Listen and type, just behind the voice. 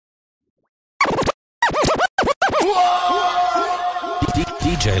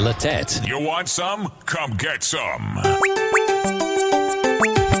DJ Tête. You want some? Come get some.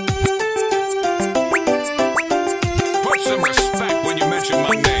 Put some respect when you mention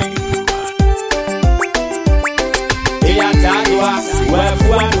my name.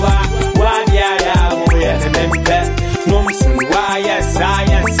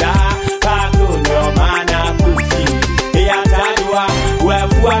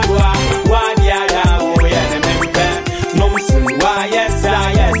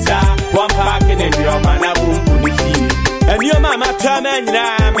 And your mama traman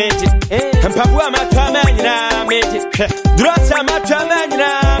na made it. And Papa ma traman na made it. Drasa ma traman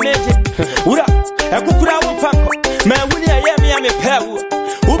na made it. Ura, a kukura won fanko. Man wuni a yami ame pewu.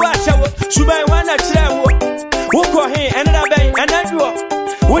 Uba shawo, subai wana chilawo. Woko he, another bay, another.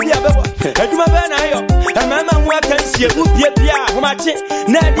 Woody ababa, a duma bana yo. A mama waka see a whoopia pia, humachi,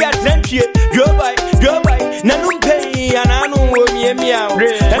 Nadia Drenchie, go by, Nanum pay, and I know meow.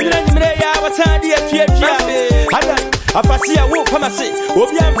 And then Mrea was handy at Pia. Apasia wo pamase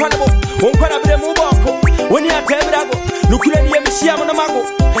obi ampanabo wonkwana bere mu boko woni atabrabo nukure ni emisia mo namago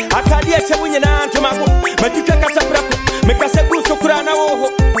atade eche wonye na antomago maduka kasa brako mekasa gu sokura na wo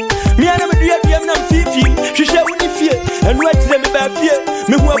ho mi ana medua biam na mfifi hwehwe woni fie enu atire me ba fie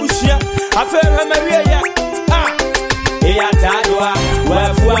me hu abusia afehwe maria ya e atadwa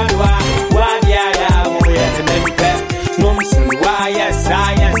wa fuadwa wa dia ya mo ye tempe no msin wa ya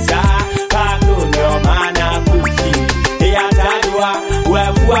science pa do no mana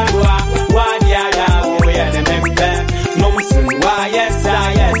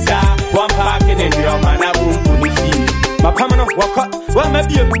Mapamano waka wa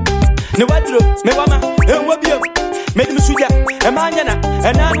mabiem ne wadro me wama enwabiem me dim suja e manyana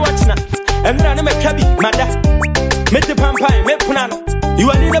enanu watna enra ne mekabi mada me de pampan me punano you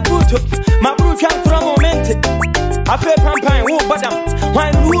are in a buto mabru twa nkura moment afa pampan wo badam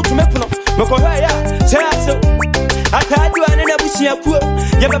wan root me puno me ko ya se aso atadu ane na busia kuo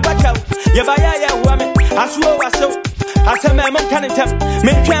ye bebaka ye baya ya huame asuo waso asema mo kanetam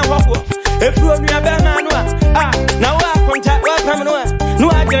me twan hwo efuro nua be na no na wa konta wa pamno no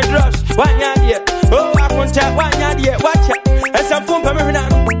a get drops wanya die oh wa konta wanya die wacha esafo pa me hwena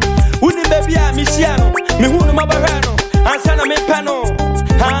no wuni baby a misia no me hu no mabahwa no ansa na me pa no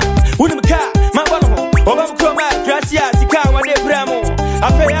wuni mka mabano oba mko ma gracia sika wa de bramo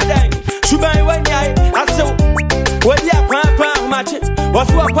afa ya dan suban wanya aso wadi akwa humache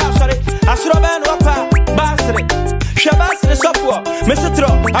wasu akwa sare asro ba no akwa basre shabasre sofo mesitro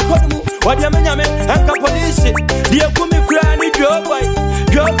akodumu wadi amenyame anka police die kumi kura ni joboy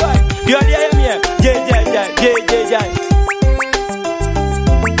die ayamie je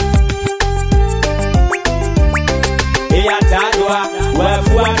e atadwa wa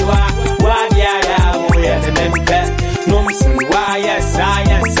fuadwa wadi aya mo ye tempe no msin wa ya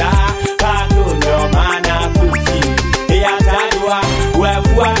science pa do no mana kufi e atadwa wa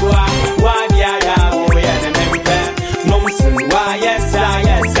fuadwa wadi aya mo ye tempe no msin wa ya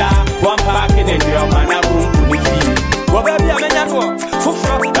science one pack in your mana bumbu fi wa baby amenya no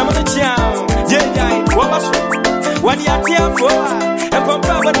fufro na mo chia je wa baso wadi atia fo e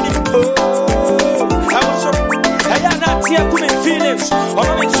pompa wadi I was so I not here to make feelings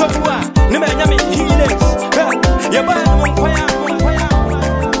or make so far. Never have any healings. You're buying one fire.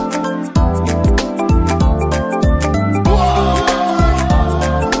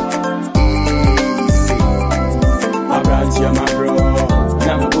 I brought you my bro.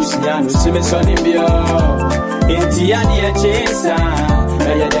 Now I'm pushing you. See me son in bio. Into your dear chaser.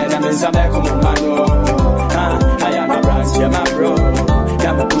 Now you're dead. I'm in some back on my door. I am a branch, you're my bro.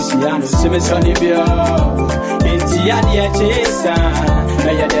 Now I'm pushing you. See me son in bio. Ya dia chesa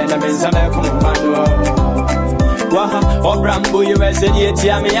na ya dena mezama kumando waha obrambo yewese die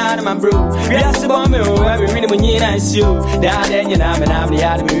tia me ya na bro yes bomb me we really munyina issue da denya na me na me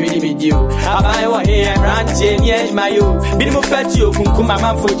ya me really me dio abai wa here branch nie mayo bi mo fati okunkuma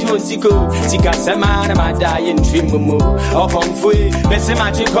manfoji osiko sika sama na madai ntwimumu okomfui bese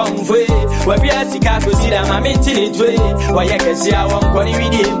machi komfui wa bia sika ko sida ma mentini twe wa yekesi awon koni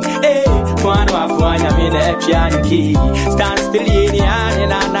widi Fano afanya mina epiani ki stand still in the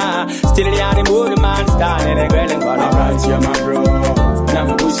nana still in the mood man stand in the girl and gonna right here my bro na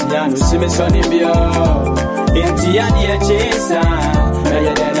mabusiano sime soni bio inti ya chesa na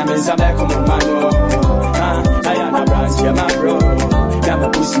ya dena mezabe como mano aya na right here my bro na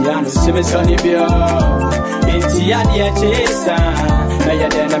mabusiano sime soni bio inti ya chesa na ya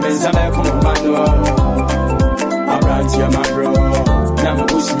dena mezabe como mano right here my bro na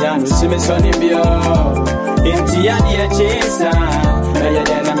mabusiano sime soni bio inti ya chesa na ya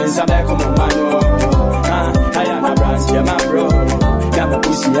dena mezabe como mano aya na right here my bro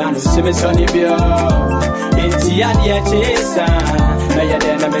see me sonny bio. Inti adia chesa, na ya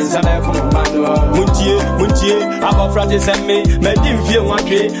dena me zabe komo mano. Muntie, abo frate send me dim feel one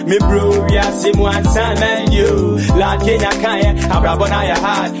day, me bro we are sim one time and you. La Kenya kaya, abrabona ya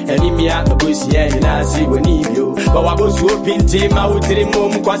hard, eni mi a busi e na si we need you. But wa bosu pinti ma utiri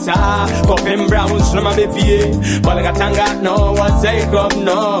mum kwasa, kopem brown so ma befie. Balaga tanga no was say come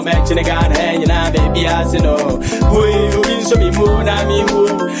no, me chine gan hen na baby as no. Boy, you so me mo na mi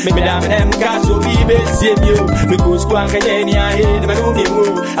wo. Me dam dem ka so bi be see you. Me go squan kanye ni a he, me no mi wo.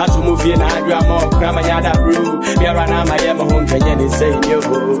 Aso mo fie na adwa mo, grama ya da bro. Me ara na ma ye mo hon kanye ni say you.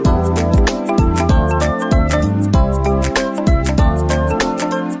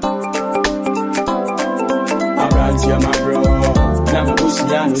 Abrante my bro, na mo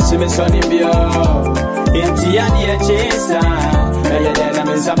busiano see me sonny bio. Inti adia chesa, na ye na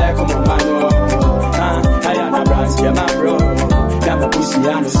me zabe komo mano. Abrante my bro, na mo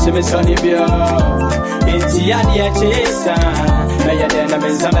busiano see me sonny bio. Inti adia chesa, na ye na me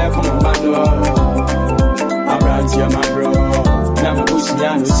zabe komo mano. Abrante my bro, na mo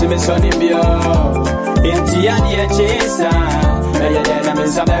busiano see me sonny bio. Inti adia chesa, na ye na me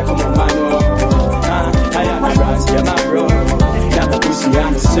zabe komo mano. Abrante my bro, na mo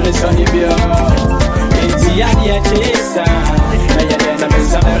busiano see me sonny bio. Inti adia chesa, na ye na me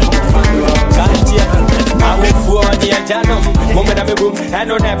zabe komo mano. I will for the Janum, moment of a boom, and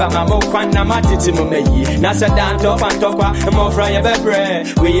no never mamma, Quana Matiti Mumeyi, Nasa Dan Top and Topa, and more fry a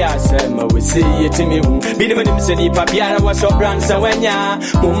bread. We are some, we see it to me. Binimanim Seni Papiana was so brand so when ya,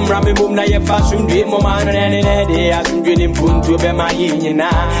 Mum Rami Mum na your fashion, dream, Moman and any day, as I'm dreaming Pun to be my yin.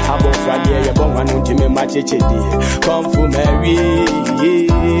 I will fry a bomb and to me, my chichi, come for Mary.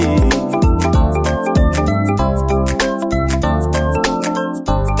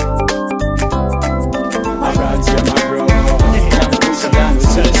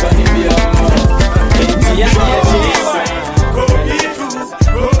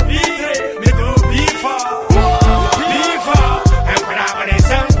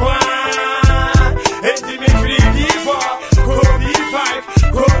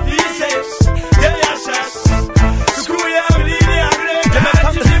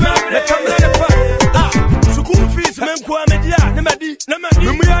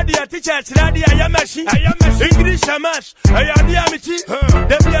 English Amash, I am the Amity,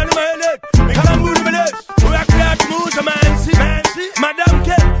 the piano head, Kalamuru Meles, who are cracked moves a man, Madame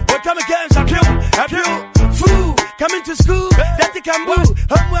K, what come against a pill, fool, coming to school, that you can move,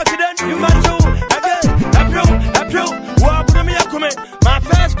 homework then you must do, again, a pill, what would me come my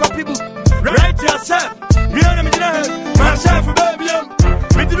first copy book, write yourself, me on myself, baby,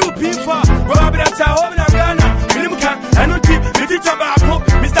 me do P4, Bobby, that's a home in Ghana, Milimuka, and not keep the tobacco,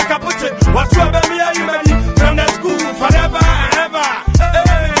 Mr. Capote, what's your baby, you may be. Forever and ever.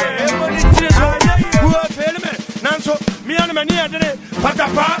 Me and my near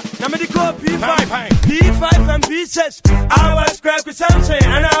Patapa, Namedico P5 and P6. I was cracked with something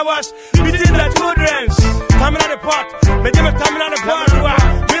and I was beating the children's. Coming out the pot, making me coming out the pot.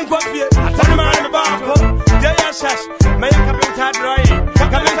 Drink coffee, I tell him I'm about to go. Yes, may I come in that right?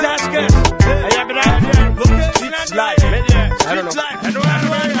 Come in that sketch. I have been out there. Street life. I don't know. I don't know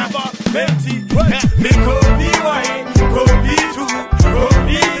about Betty. Me go B1, go B2, go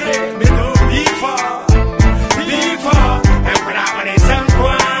B3, me go B4, and when I want to send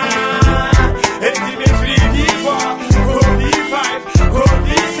one, it's me free B4, go B5, go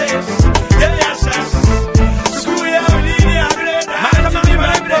B6, yes, school year,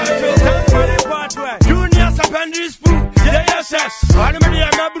 my brother, Junior Secondary School, yes, one of the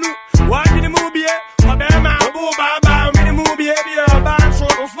blue, one in the movie, Obama, Baba, in the movie,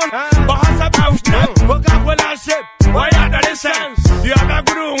 why are the sense? You are not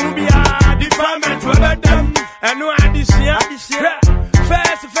going to be a department for them. And no, I this year,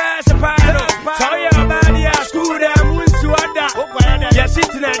 fast, pilot. So you're bad, yeah, school them, who's to other. You're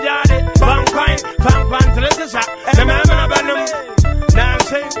sitting at Yard, Banquine, Teresa, the man of Benham. Now I'm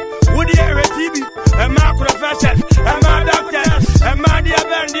saying, would you hear a TV, a macro fashion, a my doctor, a my dear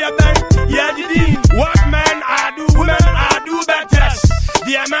band, yeah, what man I do, women I do better.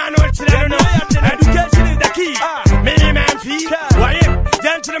 Dear man, what's the education is the key. Many man fee, why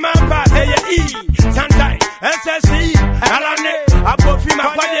gentleman pass A.E. Santai, SSE, Alane, Abofi, my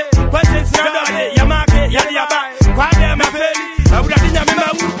body, questions, Yamake, Yaba, Kwade, my family, I would have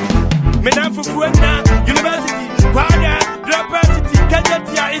been Madame Fukuena, University, Kwade, University,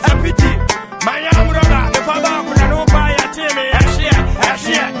 Kajatia is a pity. My young brother, the father, I don't buy a team,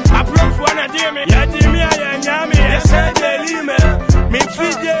 I prove one a Jimmy, Yajimia, and Yami, I said, me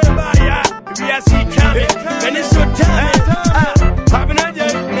free by ya, we are see coming, and it's so time. Papa,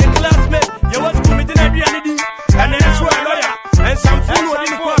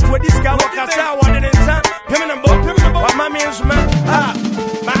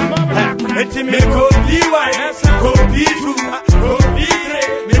 It's me go B1, go B2, go B3,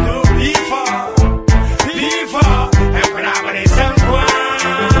 me go B4, and when I'm on a someone,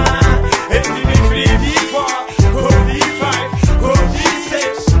 it's me 3B4, go B5, go B6,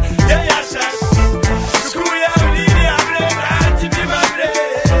 yeah, yes, school, yeah, I'm to be my bread.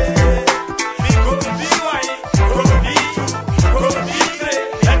 Me go B1, go B2, go B3,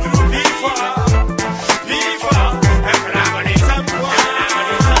 and go B4, and when I'm on a someone.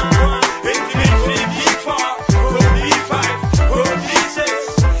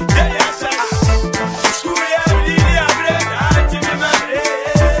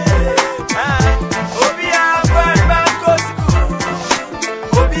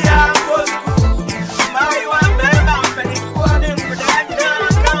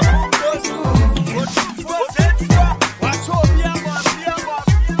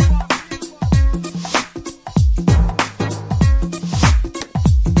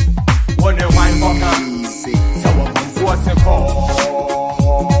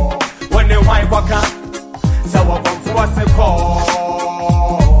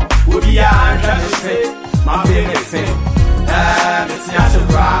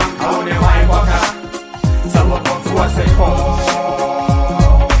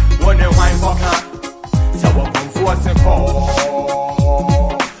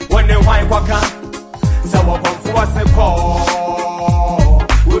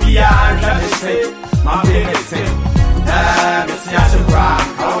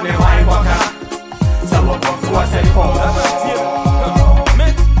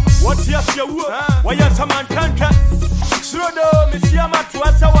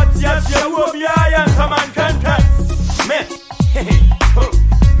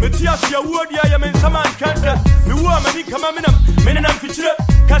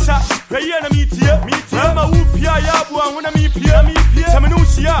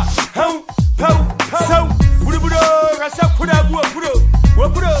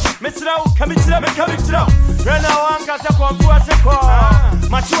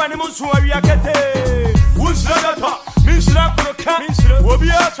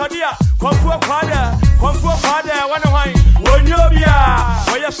 KWAADEE, KWAADEE, one wine, one yobia,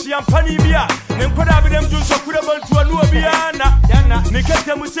 why you see I'm funny beer, then put up them juice of Kurabal to a new Biana,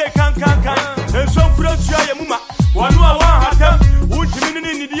 Nikata Muse can, and some Kurosha Yamuma, one hatam, would you mean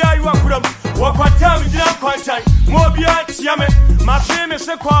in the Iowa Kuram, what time is not quite time, more beyond Yame, my famous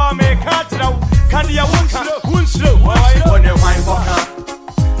Kwame, can't now, Candia won't slow, one wine walker,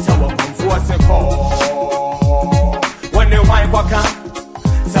 someone from Force, one wine walker.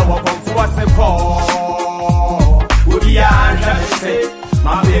 Someone from Force would be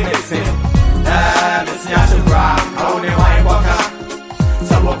my favorite say, Missy Ashura, only my walker.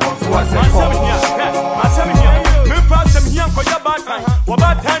 Someone from Force my 7 years, me pass them here for your bad time. What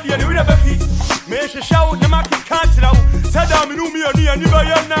bad time you never feed? May she shout the market can't now. Said I'm in me and you by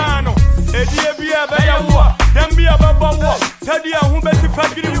your nano. A dear be a bear war, then be a bubble war. Said you who better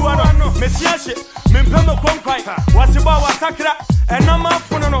fight you are no. Missy Ashi, Mimpemo Conquai, what's about Sakra? And no more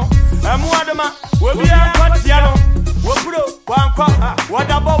for no. I'm Wadama, will be a Patiano. Wapuro, Wanqua,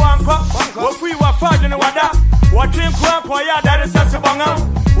 Wadabo Wanqua, Wafi Wafad and Wada, Watin Quaquaya, that is such a banga.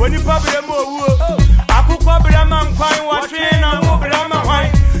 When you probably a more, I could probably a man crying Watin and Wobama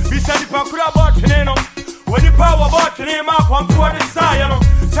wine. Beside the Pacura Botanino, when you power bought to name up one for the Sayano,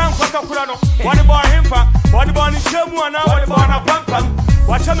 San Quatacurano, what about him? What about his Jamu and what about a pump?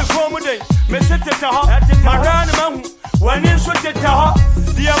 Watch him a day, Mr. Teta, Maran. When you shoot it,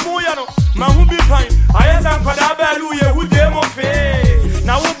 the Amoyano, Mahumbi Pine, I am Padabalu, who demo fay.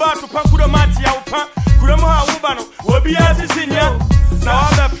 Now, about to Pankura Matia, Kurama Ubano, will be as a senior. Now,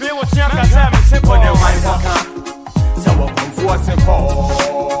 I'm the play with Yaka Sam, when they wine walker, someone from Force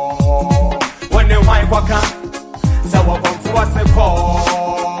when they wine walker, someone from Force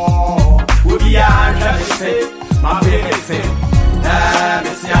will be as say, my favorite say,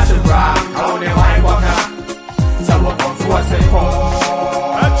 Missy Ashura, only wine walker. Someone from Force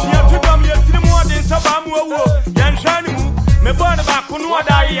Achia to come yet to the more than Sabamu, Yanshanimu, Mebana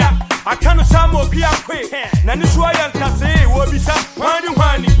Kunuadaya. I can't some more Piaque, Nanisway and Case, Wobisa, Wani,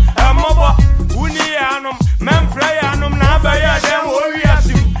 a Moba, Unianum, Manfrayanum, Nabaya, then Warriors,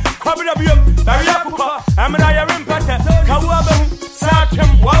 Cobblebium, Bariapupa, Amanaya Rimpata, Kawabam, Satum,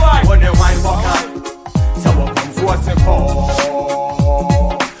 Wawai, when they wine walker, someone from Force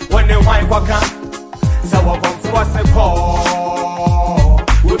when they wine walker. Someone from Force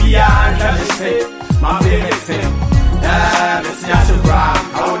would be a say, my favorite say, Missy Ashura,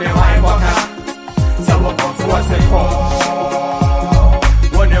 only wine walker. Someone from Force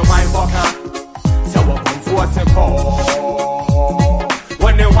when the wine walker, someone from Force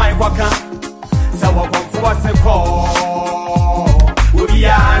waka. So OKOMFOUR se call. We be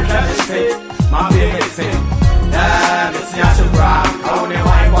out here say, my favorite say. It's not a bra, only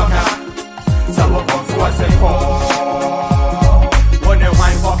wine waka. So OKOMFOUR se call. Only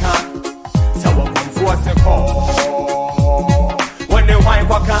wine waka. So OKOMFOUR se call. Only wine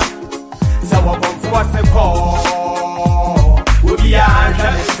waka. So OKOMFOUR se call. We be out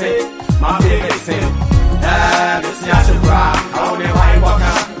here say, my favorite say. It's not a bra, only wine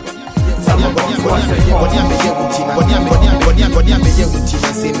waka. So OKOMFOUR se call.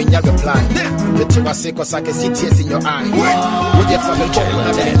 Say me never reply. The two I say cause I can see tears in your eye. Would you have a couple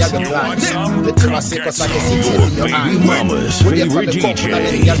of me never reply? The two I say cause I can see tears in your eye. Would you have a couple of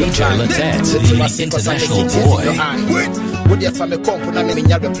me never reply? The two I say cause I can see tears in your eye. Would you have a couple of me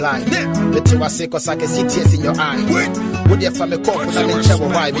never reply? The two I say cause I can see tears in your eye. Would you have a couple of me never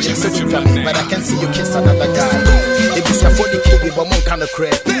reply? But I can see you kiss another guy. If you say for the kid with one kind of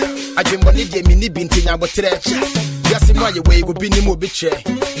crap, I dream one day me need binting I was trash. Yes, in my way, go be no more bitch.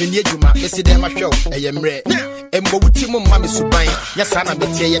 Many you might miss it in my show. I am red. And go with Timo Mammy Subai. Yes, I'm a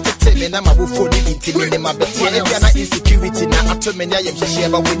bit here. Tell me, I'm a for the intimate in my bed. And insecurity now. I told me I am share,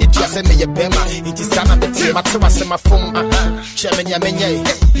 but we need to send me a bema. It is time I'm a team. I told my phone. Chairman Yamenye.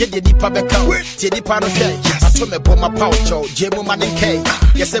 Yet the deep public account. Teddy Paroshay. I told me about my pouch. Jemo Man and K.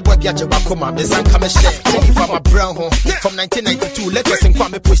 Yes, I work at Jabakoma. The Zanka Machine. From a brown home. From 1992. Let us in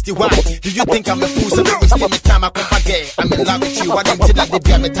Kwame Posty. Why do you think I'm a fool? So don't waste my time. I'm in love with you. I didn't tell that they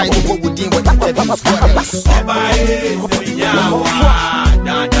be a time to go with you. What interviews? What else?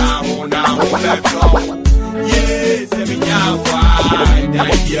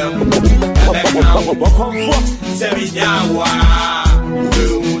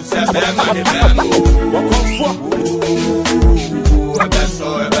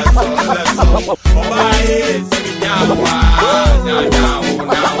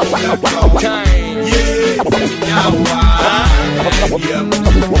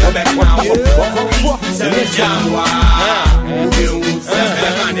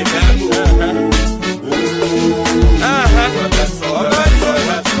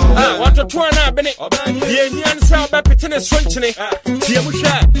 What a twana Benny? The Indian South Baptist Swinchini,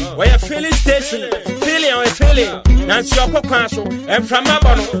 Tiamusha, where you're filling station, filling or filling, Nancy Okopaso, and from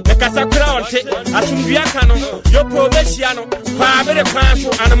Mabono, the Casacrown, Asumbiacano, your Provinciano, Pabere Paso,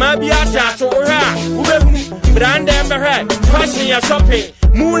 and Mabiata, so Brand Amber Head, passing your shopping.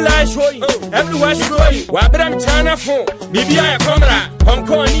 Moonlight showing, everywhere showing. Wabram China phone, Bibia Comra, Hong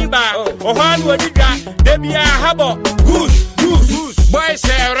Kong Niba, or Hanwadiga, Debia Habo, Goose, Boy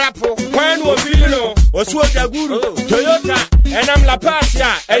say Rapo, when was Filino, or Swagger Guru, Toyota, and I'm La Pasia,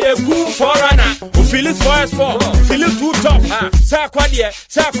 a good forerunner, who feel it for us for, feel it too tough, Sakwadia,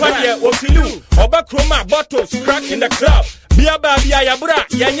 or Filu, or Bakroma bottles crack in the club. Bia Babia Yabra,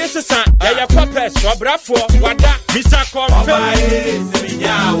 Yanyesa, Yaya Papes, or Brafo, Wada, Mr. Confay,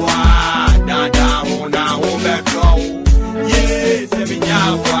 Seminawa, Dada, Ona, Oberco, yes,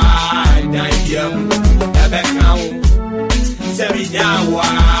 Seminawa, Diam, Abekau, Seminawa,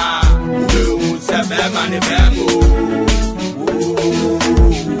 who Sabama, Bamboo,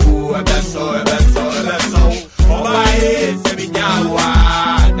 a vessel, Obae, Seminawa,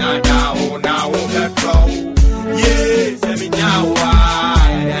 Dada, Ona, Oberco. Yes, Seminawa,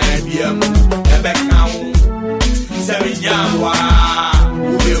 Nabiam, Ebekau, Seminawa,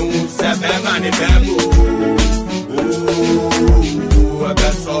 Will Sabama, Bamboo, a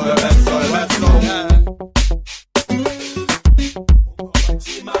vessel,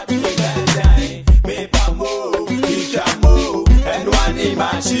 and one in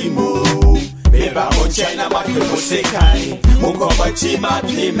Machimo. Meba mochena makusekai, Mukoba chima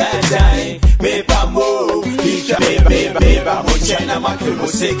pimedai, Meba mo, Meba mochena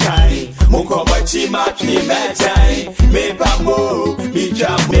makusekai, Mukoba chima pimedai, Meba mo,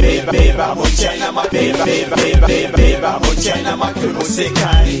 Meba mochena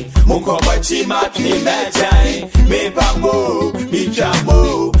makusekai, Mukoba chima pimedai, Meba mo,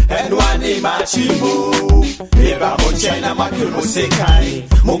 and one in Machimo, Meba mochena makusekai,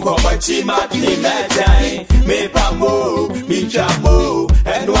 Mukoba chima Medai, Meba mo, Mijamo,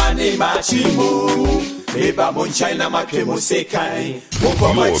 and one in Machimo. Meba Monchina Makemo Sekai,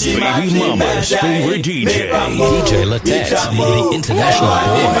 Baby Mama's favorite DJ, DJ Tête, the international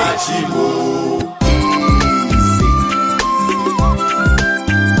boy.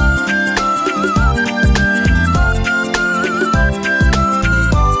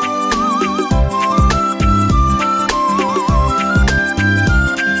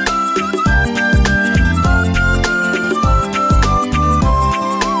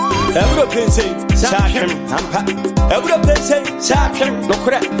 Every Sakim, Ampa, every say, Sakan, no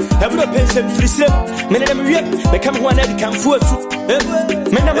crap. Have no pencil free slip. Men of them rip, become one that can force you.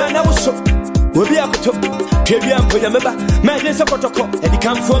 Men of my nose so. We'll be able to Trebian for your member. Man, there's a protocol, and he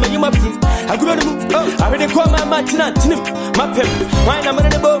come for me. You might be. I could not move. I already call my Martina, my pep. Why am I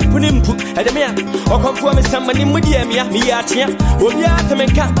the boat? Put him put at the man. Or come for me somebody with the Emia, me at here. Will be out to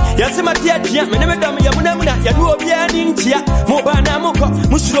make up. Yes, my dear, never done me. Yamuna, Yadu, Yanin, Tia, Mobana Moko,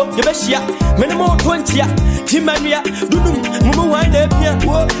 Musro, Yabesia, Minimo 20, Timania, Dudum, Mumu, I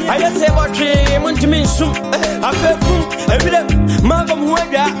say what I want to mean soon. I feel every day. Malcolm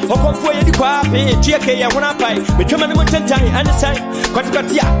Wega, or come for you. GK, I want to buy. We come on the mountain time and the side.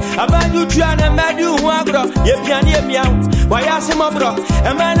 Quatia, about you, Triana, Madu, Wagro, Yapiania Meow. Why ask him, Mobro?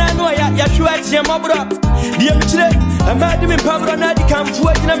 A man I know Yashua, Mobro. Dear Michelle, a madam in Pablo, and I come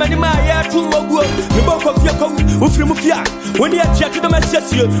for it. I'm in my air to Mogo, the book of Yoko, Ufrimufia. When you are chatting to my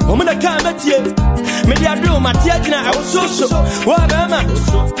sister, woman, I can't met you. Maybe I do, my Tiatina, I was so. What am I?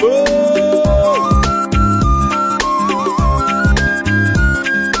 Oh.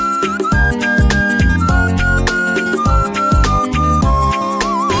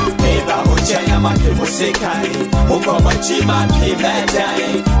 Musekai, Okomachima,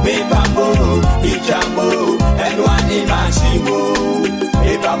 Kimetai, Mebambo, Ijambo, and one Imashimo.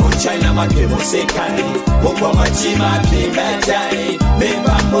 Ebamu China Makemusekai, Okomachima, Kimetai,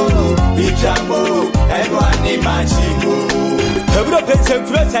 Mebambo, Ijambo, and one Imashimo.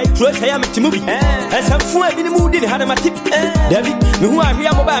 Close, I am to movie. And some food in the mood in Hanamatic. David, who are here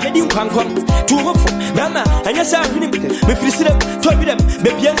about medium come to Mama, and yes, I'm with Priscilla, told them,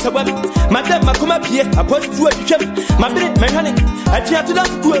 baby, yes, Madame, I come up here, I put food to check my bread, my honey. I try to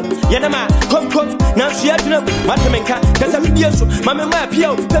love good. Yanama, come, now she had to know Matamenka, because I'm here, so Mamma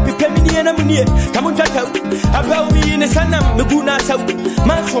Pio, Peppy Penny and Amunia, come on, Tata, about me in the Sanam, Muguna South,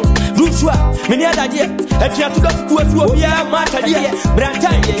 Manson, Rusua, many other idea. I try to love good, we are Matadia,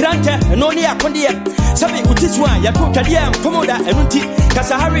 Brantan, Granta, and only a Condia. Something with this one, Yakotadia, Pomoda, and Unti,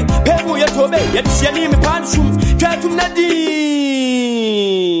 Kasahari, Pemo Yatobe, yet Sianim Pansum, try to Nadi.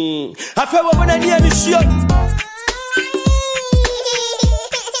 I fell when I near the shop.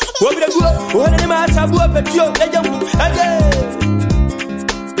 What would I go? What am I to go up at your again?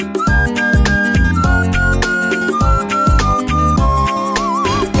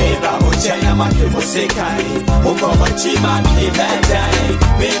 China Makemusekai, Okomachima, Kimetai,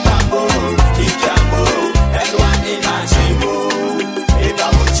 Mebambo, Ijambo, and one Imashimo.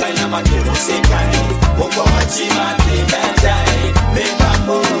 Ebamu China Makemusekai, Okomachima, Kimetai,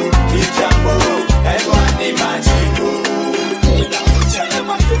 Mebambo, Ijambo, and one Imashimo. Ebamu China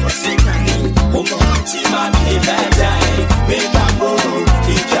Makemusekai, Okomachima, Kimetai, Mebambo,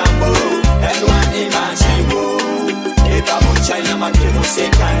 Ijambo, and one Imashimo. Ebamu China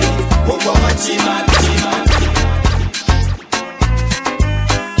Makemusekai, Okomachima,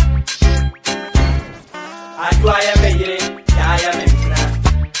 I am a year, I am a man.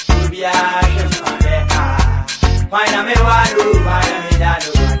 Be a why am I wadu, why am I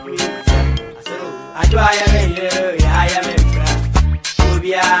dadu? I am a year, I am a man.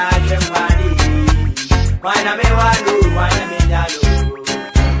 Be a why am I wadu, why am I dadu?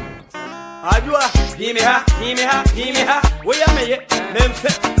 Adwa, hear me ha, we are me,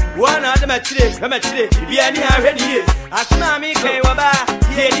 Memphis. One of them at today, come at today, be any already. As Mammy came about,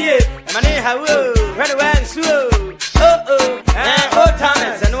 yeah, and my name, how, right away, so,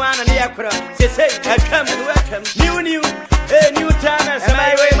 Thomas, and one on the Aqua, say, I come and welcome, new, Thomas, and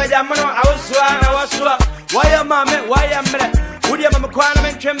my way, Madame, I was swap. Why am Mamma, why am I? Would you have a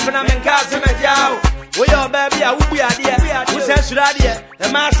requirement, Champion and Cousin and Yao? We are baby, I will be idea, we said, Suradia, the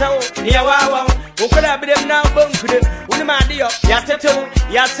master, near Wow, who could have been now, Bunker, with my dear, Yatato,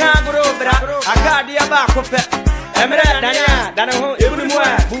 Yatagro, Akadia Bacope, Emra, Dana, Dano,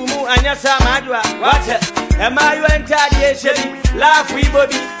 everywhere, Bumu, and Yasa Madua, water, and my entire Shelly, laugh, we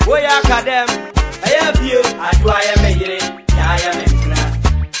body, we are Cadem. I have you, I do I am a year, I am a class,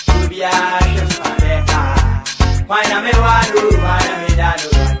 to be a why am I wadu, why am I dadu?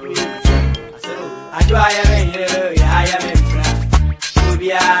 I do I am a hero, I am a friend. To be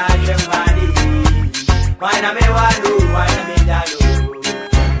a Germany. Why am I wadu, why am I dadu?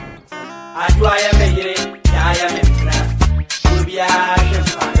 I do I am a hero, I am a friend. To be a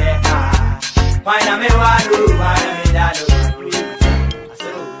Germany. Why am I wadu, why am I dadu?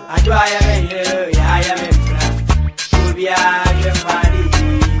 I do I am a hero, I am a friend. To be a Germany.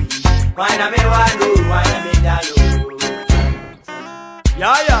 Why am I wadu, why am I dadu?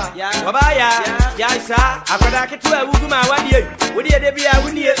 Yeah, Wabaya, Yasa, Akadaki to a Wuguma, 1 year. Would you be a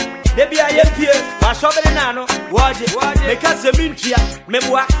winner? There be a young peer, Passobanano, watch it, because the Mintia,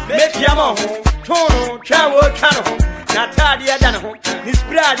 Memoir, make Yamo, Tono, Travel, Cano, Natalia Danaho, Miss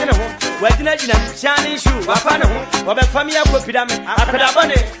Bradano, Wadina, Shani Shoe, Wafano, Wabafamia Popidam,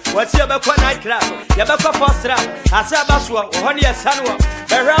 Apelabone, what's your Bakwa night club, Yabaka Foster, Asabaswa, Honia Sanwa,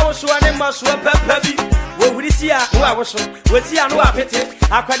 Berawas one and Maswa Peppy. What would you see? Who I was with the Anua Petty,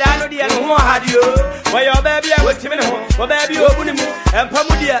 Aquadano, the Anua had you. Why your baby, I was Timon, or baby, Obunimu, and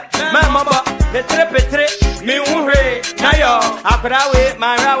Pamudia, Mamma, Petre, Miure, Nayo, Aquadawe,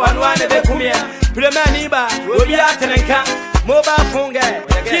 Mara, one of the Kumia, Plemaniba, will be out and camp, mobile phone guy,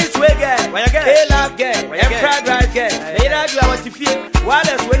 kids way guy, a love guy, and fried rice guy, made out you want to feel, what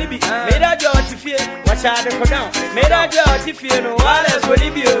else will it be? Made out you want to feel, watch out and go down, made out you want to feel, what else will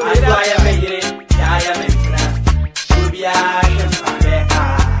it be? I made it. I am in France. Be a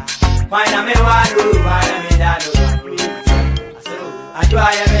why am I wadu? Why am I dadu? I do I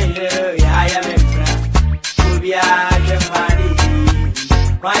am here. I am in France. Be a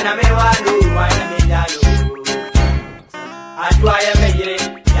why am I wadu? Why am I dadu? I do I am here.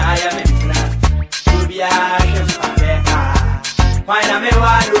 I am in France. Be a why am I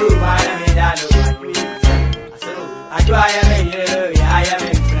wadu? Why am I dadu? I do I am here. I am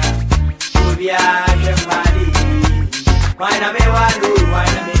in France. Be a why am I wadu? Why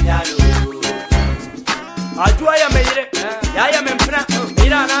am I dadu? I do I am here. I am in France.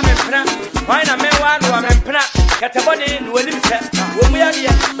 Mira, I'm in France. Why am I wadu? I'm in France. Cataboni in Williamson. When we are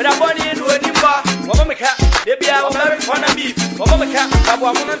here, but I'm born in Williamson. Womaka, they be our very fun of beef. Womaka, I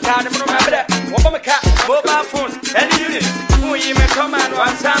want to turn from my brother. Womaka, mobile phones, any unit. Who you may come and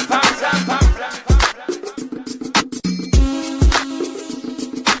one some.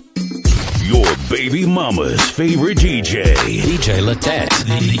 Your baby mama's favorite DJ. DJ Tête,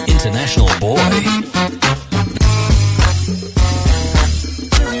 the international boy.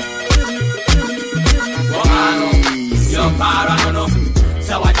 Your parano,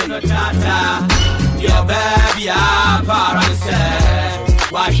 so I don't tata. Your baby,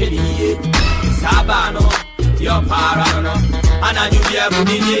 parano, why should he? Sabano, your parano, and I knew you would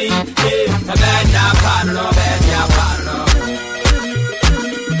be a bad parano, bad parano.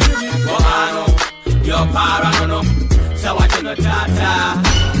 Your parano, so I don't tata.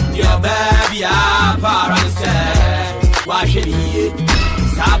 Your baby, parano, why should he?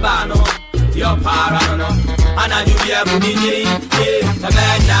 Sabano. Your parano, and I do be a bunny, a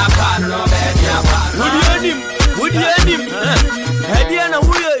bad parano, bad parano. Would you end him? Hediana,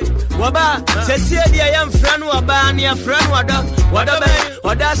 Waba, Cecilia, I am friend, Wabania, friend,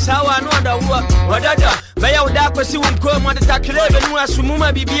 what that's how I know what other. Baya udako si umkoma tatakilebe nuwa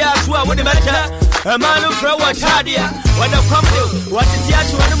sumuma bibia suwa wadi bata Manu fra watadia wada kwamdo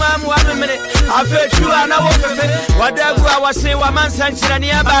watitiachi wanumamu wamemene afetua na wofefe wadagu awase wamansa nchirani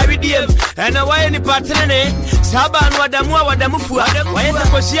ya baridiem ena wae ni patrene sabanu wadamua wadamufua wayeza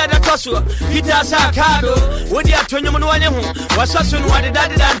koshia datosu kita saa kado wadi atonyo munu wanyehu wasasunu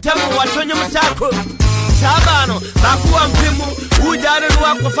wadidadi dantamu watonyo musako sabano bakuwa mpimu ujane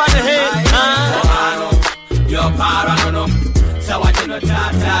nuwa kufane he Your parano, so I don't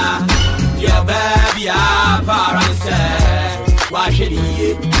tata. Your baby, parano, why should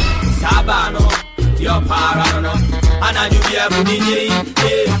he? Sabano, your parano, and I do be a bunny,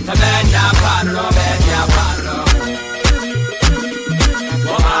 a bad parano, bad parano.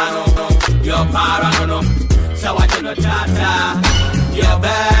 Your parano, so I don't tata. Your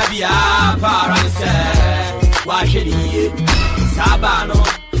baby, parano, why should he? Sabano.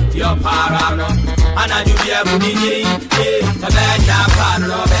 Your parano, and I do be a bunny, a bad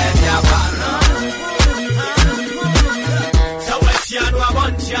parano, bad parano. So what's your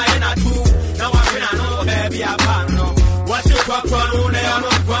one China too? Now I'm going to know, baby, a parano. What's your crocodile? They are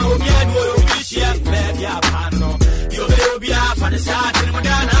not going to be a new mission, baby, a parano. You will be up on the side in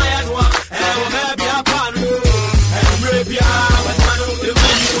Madonna, and baby, a parano. And maybe I was one of the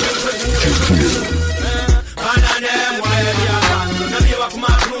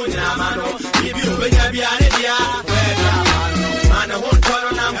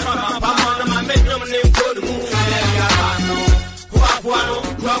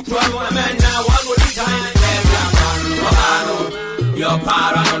Your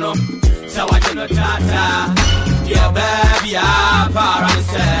parano, so I don't tata. Your baby,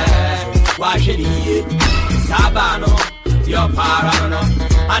 parano, why should he? Sabano, your parano,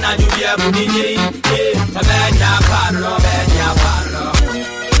 and I do be a bunny, a bad parano, bad parano.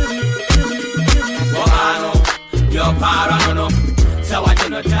 Your parano, so I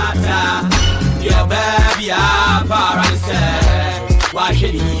don't tata. Your baby, parano, why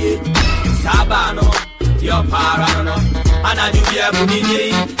should he? Sabano. Your parano, and I do be a bunny,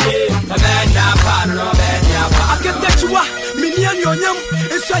 a bad parano, bad parano. I can get you up. Minian Yonyam,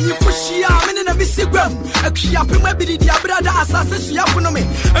 and Sanyi Pushia, and a Missy Gram, a Kiapin Webby, the Abrada Assassin Yaponomy,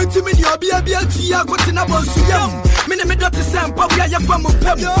 and to me, you'll be a BLT, Cotinabo Suyam, Minimida to Sam, Pabia Yapam,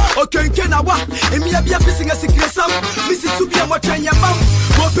 okay, Kenawa, and me a be a fishing a secret sum, Mrs. Subia Machanya Mam,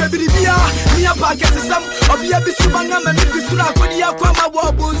 or Baby Bia, Mia Packet some of Yabisubanga, and Missuna Kodia Kwama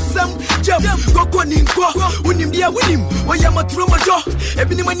Wabo, some Jam, Gokoninko, Unimbia Winim, Wayama Trumojo,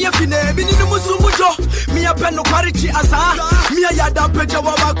 Ebinimania Fine, Ebinimuzo, Mia Peno Parity Asa, Mia Yada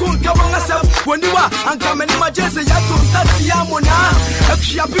Pejawa, Kawanga, when you are, and come in my Jesse Yato, that's Yamona, a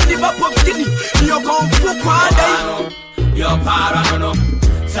Kiapi of Skinny, your OKOMFOUR KWADEE, your parano,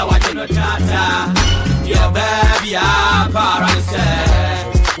 so I cannot tata, your baby,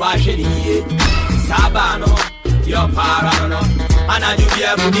 parano, wash it, Sabano, your parano, and I do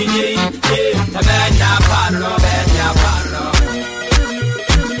your booty, the bad parano, bad parano.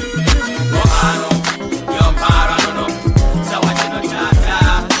 Your parano, so I cannot tata,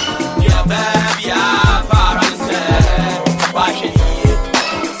 your baby, parano, wash it,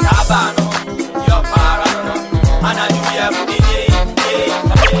 Sabano, your parano, and I do your booty.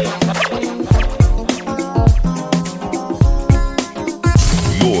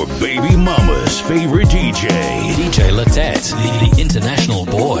 Your baby mama's favorite DJ. DJ Tête, the international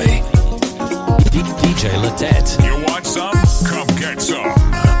boy. DJ Tête. You want some? Come get some.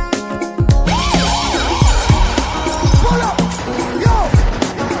 Pull up! Yo!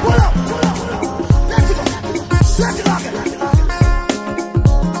 Pull up! Pull up! Let's go! Let's rock it!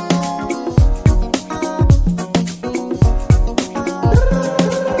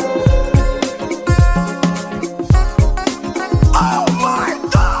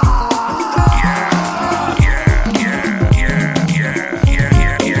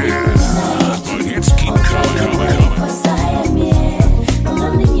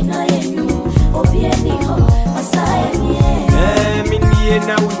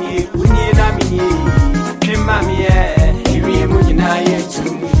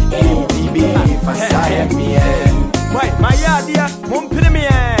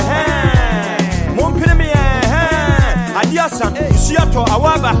 Siato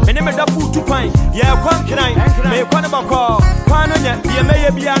awaba eneme da futu pan ye kwan kran me kwan bako kwan nya ye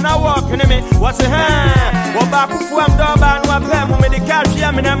meye bia na wo peneme wase ha wo ba kufu am do ba no apa mu medical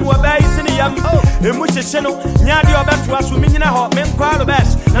hia menam wo ba isini yam emu chese no nya de obeto aso me nyina ho me nkwalo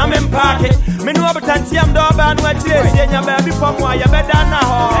bes na me mpake me no obetanti am do ba no akire sie nya ba bi fom a ye beda na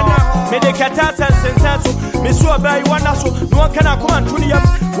ho medical sense me so ba yi wana so no kana ko antuni yam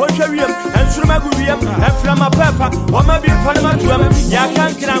wo hwewiem ensuruma guwiem enflama papa wo ma bi falama tuam ya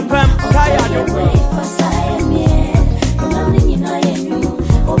kan kiran kwam kaya do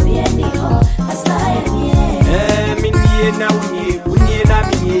minye na unye na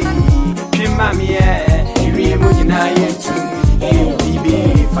minye pima miye iri mu nyina yetu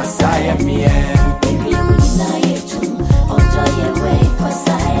bibi fasaya miye iri mu nyina yetu ojo yewe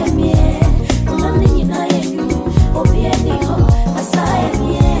fasaya miye unamni nyina yetu obieni ho fasaya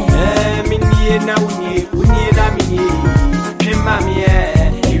miye minye na unye na minye pima miye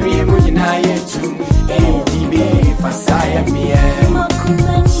iri mu nyina yetu bibi fasaya miye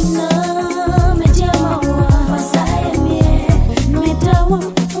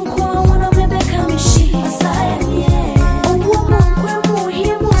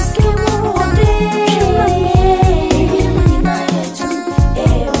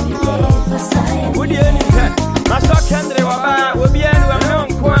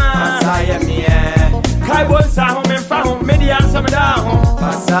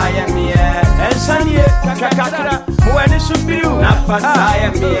Fasaya miye, ensanye kakakakra, muwene sumbiru. Na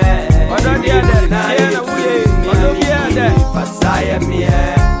fasaya miye, ododiade, na uye, ododiade. Fasaya miye,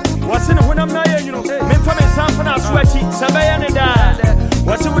 wasini hunam na ye, you know. Minfa me samfa na sweaty, sabaya ne da.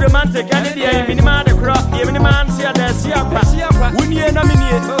 Wasi wude mante kani diye, minima de kro, ye minima siya de siya kwa. Unye na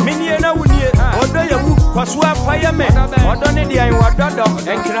minye na unye. Odo ye wu, kwa suwa faya me. Odo ne diye wadodo,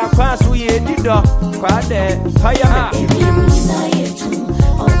 enkira kwa suye dido. Kwa de faya me. Iri muna yetu.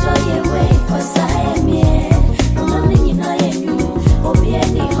 Ojo yewe fasaya miye, unamni nyina yenu,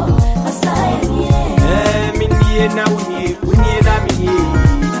 obieni ho fasaya miye. Minye na unye na minye,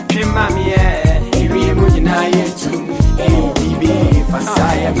 pima miye, iri mu nyina yetu, bibi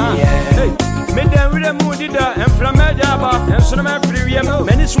fasaya miye. Meden wire mu dida, enflama jaba, ensuna me friwiem,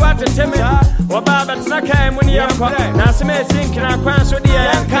 meni swate teme, oba batna kai mu ni yampa, na se me sinkira kwan so dia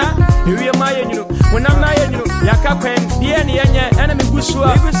yanka, iri ma yenu, munam na yenu, yaka kwen, die ni yenye, ene me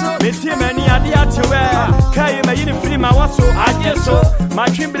busua, me tie mani ade atewe, kai ma yini free ma waso, ade so, ma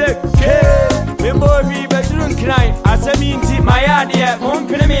twimbre, ke, me bo wi bedrun krai, asemi nti ma ya de, mon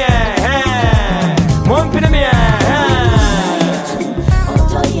pene me, mon pene me,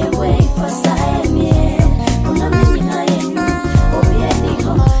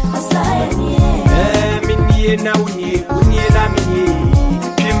 na unye na minye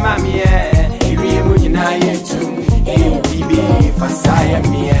Pima miye Iriye mujina yetu Bibi fasaya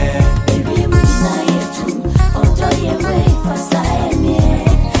miye Iriye mujina yetu Ojo yewe fasaya miye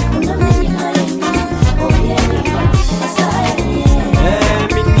Unamenyina yetu Oye fasaya miye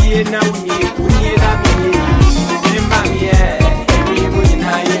Minye na unye na minye Pima miye Iriye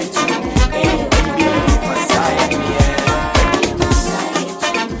mujina yetu Bibi fasaya miye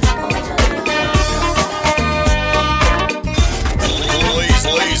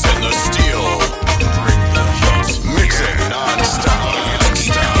Lays in the steel. Mix it non-stop.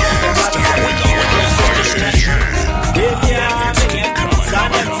 With the relaxation.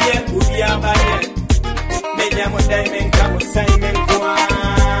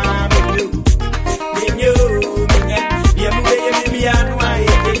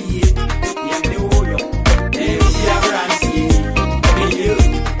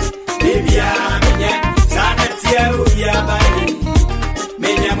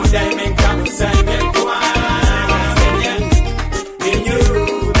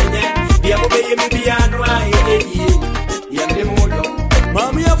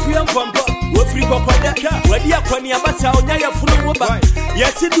 Mami ya fuya mpampa, wafiri kwa kwadee. Wadi ya kwani abata onya ya funu waba.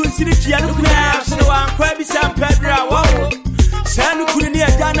 Yesi dunsiri kia nukuna asine wankwa bisa mpedra wawo. Sanu kuni ni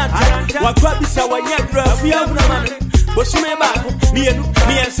ajana ta, wakwa bisa wanyadra fuya una mane. Bosume bako, mienu,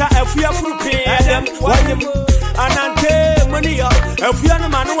 miensa fuya furu pe adam wanyemu. Anante moniya, fuya na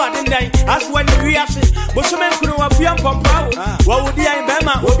manu wadindai, aswa ni wiyase. Bosume mkunu wafuya mpampa wawudi ya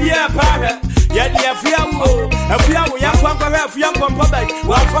imbema, wabia ya pare. Yadi afia wo ya kwankwa afia mpompo bai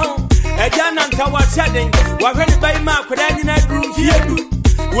wa fon eja na nta wa seden wa hwede bai ma koda nyina duru fie du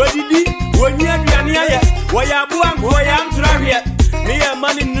wodidi woni aduane aye wo ya boa ngo ya mtrahwe ne ya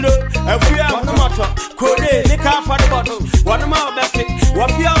mani nro afia wonomoto kode ne ka fa de boto wonoma obefe wo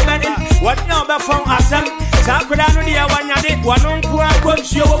fia obani wona obefon asem sa koda no de ya wanyade wono nko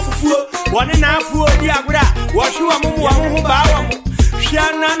akonsio wo fufuo woni na afuo di agura wo hwe wo ho ba wo mo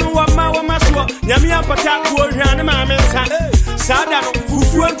Shana no wa maswo nyame apata ko hwane ma mensa sada no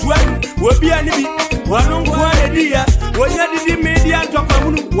fufu antuan wo bia ni bi wono nko adia wonya didi media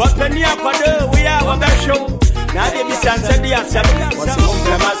ntokwamu wapani akwade wo ya wo behwew na de bi sansa dia asem wo se mo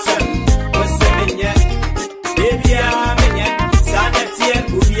masem wo se menye bebia menye sada tie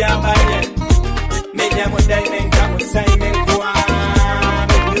ubia banye menya mo dai menka mo sai menko a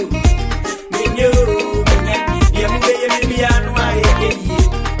menyo ye mu ye bebia no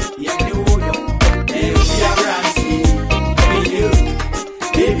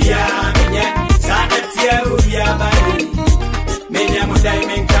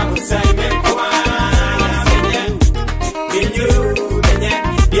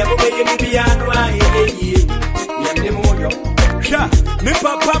Me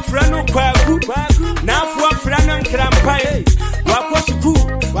papa frano kwaku na afua frano nkrampai wako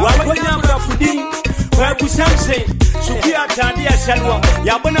suku wako nyamba fudi kwaku samse suki atade asalwa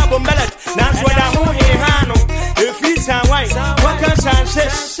yabona bombelet na swada ho he hano efisa wai waka sanse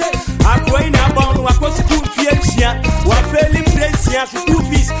akwai na bon wako suku fiatia wa feli presia suku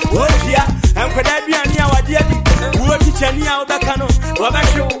fees wofia ankwada duani a wade adi wo tichani a obeka no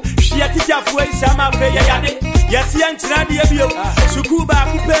wabahwo hia ticha fuai sama fe yade yasi antrade abio suku ba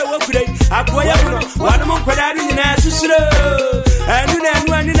kupe wokurei akoya buno wanum kwadari nyina susuro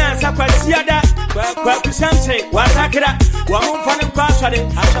anu na sakwasiada kwa kusamse wasakira wamumfane kwasade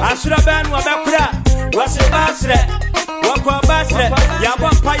asura banu abakura wasebasre wako basre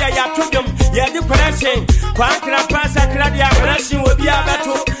yabompa ya yatudum yedi kwarase kwankra pasa kradi akrasi obi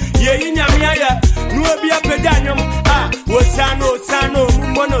abato ye nyamia ya nu obi apedanyom osano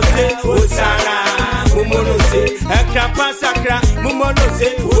mumonose osana mumonose ekra pasakra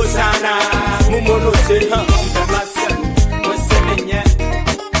mumonose osana mumonose osemenya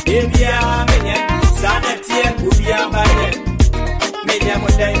ebia menya sana tie ubia banye menya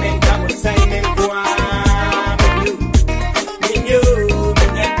modai menka mosai menkwa menyo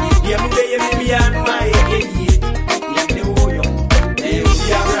menya ye muge ye bibia no aye ye ne woyo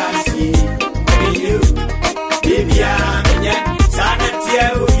ebia rasi menyo ebia menya sana tie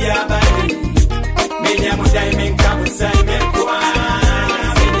ubia banye menya modai menka mosai menkwa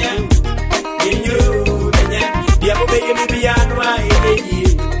menyo menya ye muge ye bibia no aye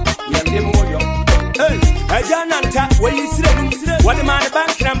Ajananta, where you sit, what the man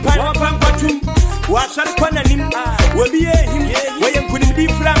bank campaign, what Pampatum, what shall Pananim, will be him, where you couldn't be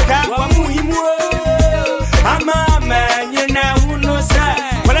Franca, what him. Ama man, you know, no sir.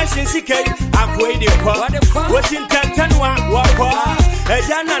 When I say sick, I'm waiting for what's in Tantanwa, what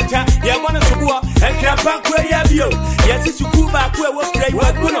Ajananta, you want to go and Crampa, where you have you. Yes, it's Kuba, where was play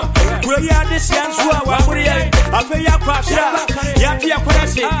what Bruno, Akoya this yansua wa muriye afeya kwasha ya pia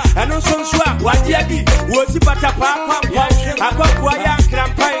kwase eno sonsua wadiadi wosi patapa akwa ya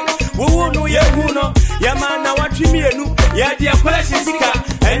krampai wo no ye hu no ya mana watwimienu ya dia kwase sika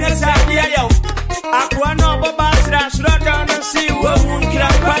ene sadia ya akwa no baba sra down si wo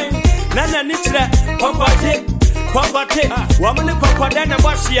krampai nana nitra Kwate, woman kwakwada na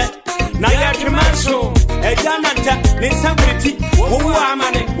bosie na ya trimanso ejananta ni sambriti wo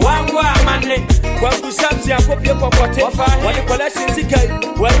amane wangwa amane kwa kusabsi akopye kwakwate wali collection sikai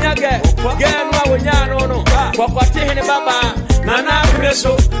wanyage genwa wonyano no kwakwate hene baba na na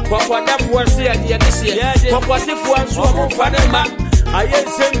preso kwakwada fuasi ya disia kwakwate fuanso mo fane ma aye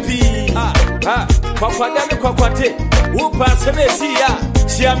sempi kwakwate wo passe mesia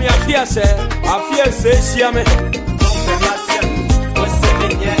siami afiase siame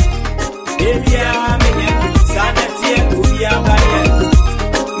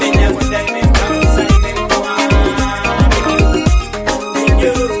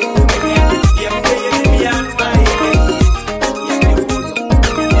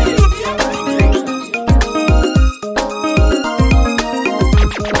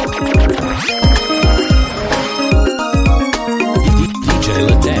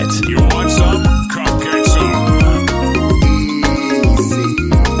You want some? Come get some.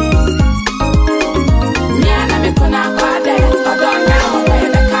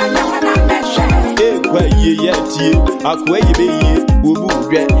 Akwe be ye, ubu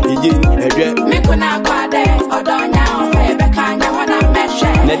dre, edre. Mikuna kwade, odonya ofebe kanya wana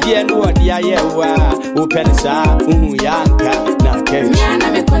meshe. Na die no dia ye wa, open sa, yanka na kechi.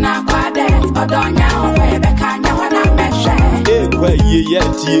 Nyana mikuna kwade, odonya ofebe kanya wana meshe. Ekwe ye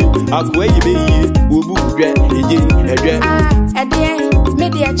akwe be ye, ubu dre, edre. Edie,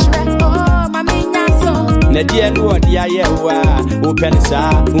 media chre, oh mami nyaso. Na die no dia ye wa, open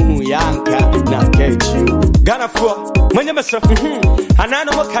sa, yanka na kechi. Ghana for manya masa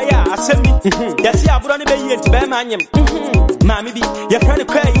anano mokaya asemi yasi aburo ne beyi enti be manyem maami bi ya frane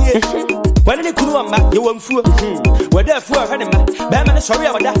kwa ye wani ne kunu amba ye wamfuo wada afuo hwane ma be ma ne sori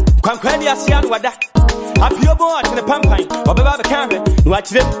awada kwankwa ni ase anu wada apio bo atene pampan obeba be kanwe no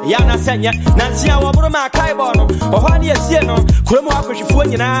akire ya na sanya na nsia wo boro ma kai bo no ohwa ne asie no kuromo akohwifuo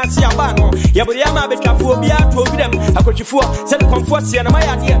nyina ase aba no ye bori ama betwafuo bia to obidam akohwifuo se ne konfo ase na ma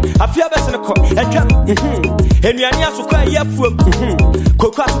ya de afia bese ne ko atwam enuani asokwa yafuo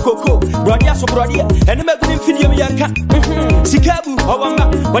koko brodi asobrodi ene maguni mfidie me yanka sikabu owamba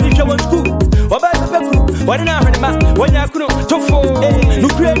wani hwe school oba pepekuru wani na hwene ma wanya kuno tofo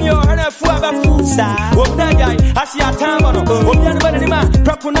nukreni o hana fu abafu sa wonajai asi atamba no obian ba ne ma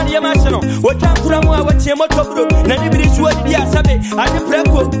prapo na ne ma hye no wotankura mu a watie motobro na ne biri suwa di asabe ade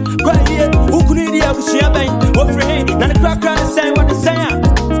preko kwa ye ukunu di abusia ban wo free na ne krakra ne sai wo de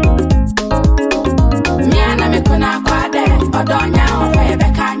sai Mikuna kwade, odonya ofebe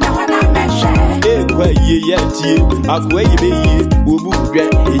kanya wana meshe. Ekwe ye akwe be ye, ubu dre,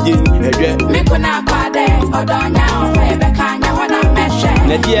 edre. Mikuna kwade, odonya ofebe kanya wana meshe.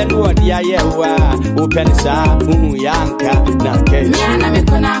 Na die no dia ye wa, open sa, yanka na kechi. Nyana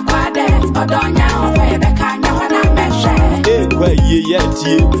mikuna kwade, odonya ofebe kanya wana meshe. Ekwe ye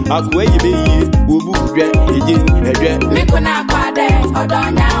akwe be ye, ubu dre, edre. Mikuna kwade,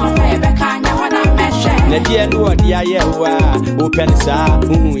 odonya ofebe kanya wana meshe. Na die no dia ye wa, open sa,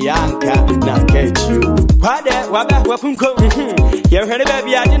 yanka na kechi. Kwade waba wafunko ye hwere ba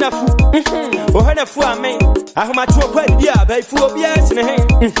bia de na fu o hwere fu amen ahoma tuo kwa bia ba fu obia sine he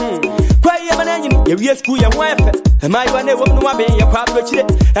kwa ye mananyini ye wie school ye ho efe mai wa na wom no wa ben ye kwa bro chire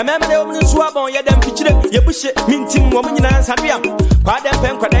emema na wom no so abon ye dem fichire ye buhye mintim wom nyina nsadeam kwa dem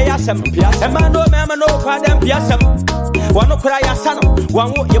pen kwa da ya asem ema no mema no kwa dem pia asem wano kura ya sano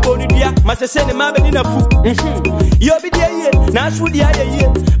wanwo ye bonu dia masese ne ma be na fu ye obi dia ye na asu dia ye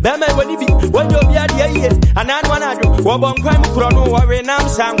ba mai wani bi wani obi dia ye ananu anado wo bon kwan kuro no wo we nam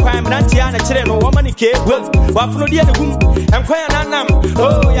san kwan nantia na kire no wo mani ke wa funo dia ne gum enkwan ya nanam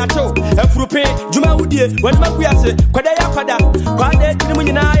oh ya to afrupe juma wudie wani makuase kwada ya kwade tinimu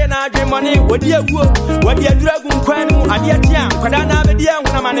nyina ya na adwe mone wodi awuo wodi adura gum kwan mu ade atia kwada na be dia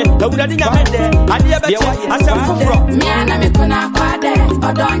huna mane dawudade nya mede ade beti asem foforo Nyana mikuna kwade,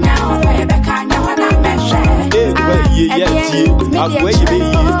 odonya ofebe kanya wana meshe. Akwe be ye,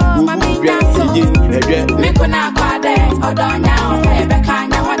 ubu dre, edre. Mikuna kwade, odonya ofebe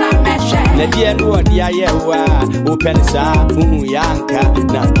kanya wana meshe. Na die no dia ye wa, open sa, yanka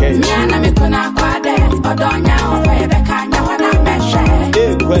na kechi. Nyana mikuna kwade, odonya ofebe kanya wana meshe.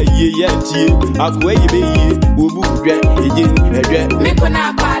 Ekwe ye akwe be ye, ubu dre, edre.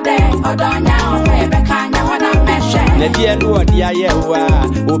 Mikuna kwade, odonya ofebe kanya wana meshe. dear no dear yewa,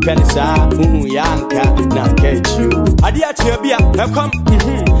 open sa, yanka, na catch you. Adia Tibia, come,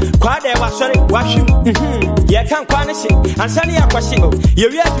 Kwade was sorry, wash him. Ya can't punish it, and Sunny Aquasimo, you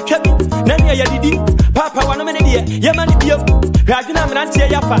have to keep it. Nanya Yadi, Papa, 1 minute, Yamani Bio, Rajana Mantia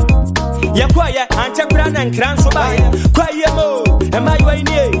Yapa, Yaquaya, and Chapran and Cransoba, Quayamo, and my way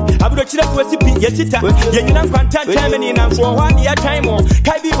near. I would have recipe, Yesita, Yanan Pantan, Germany, and for 1 year time or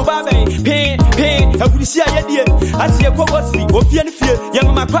Kaibi Babe, pay, I would see a year. I see a Kobosi, Opian Fear,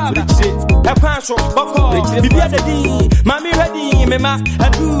 Yamma Papa, a Panso, Boko, Bibia the D, Mammy Ready, Mema,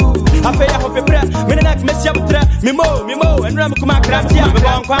 and two. I pay a hope prayer, Menak Messiah, Mimo, and Ramkuma Kratia,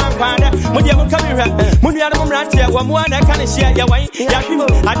 Kwana, Mudia Kamira, Munianum Rantia, Wamuana can share your way, Yakimo,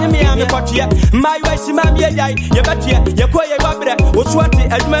 Ademia, Mepotia, my wife, Mamia, Yabatia, Yakoya Wabra, Oswati,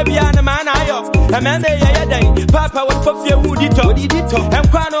 and Mabiana Manayo, Amanda Yaday, Papa was for fear Woodito, and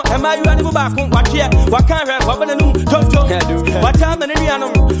Quano, and my animal back on Watia, Wakara, Wabanum, Toto, Watam and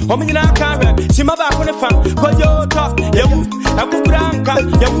Indianum, Omina Kara, Simaba on the farm, Koyo talk, Yamu, Aburanka,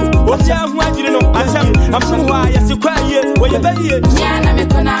 Yamu. What's your wife? You know, I'm so why I see cry here. Where you be here? Yana me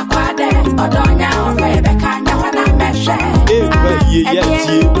kuna kwade, odonya ofebe kanya wana meshe. I'm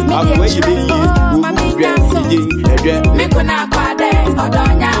where you be here. Me kuna kwade,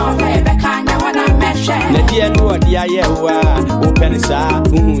 odonya ofebe kanya wana meshe. Nedia no dia yewa, open sa,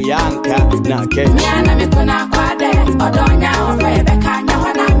 yanka, na catch. Yana me kuna kwade, odonya ofebe kanya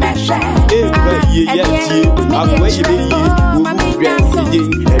wana meshe. I'm where you be here.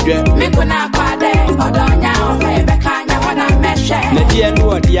 Me kuna kwade, odonya ofebe kanya wana meshe. Nedia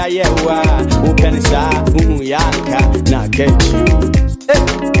no dia yewa, open sa, yanka, na catch you.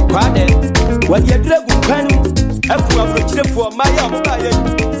 Kwade, what you dragon pen? I put up a chip for my own.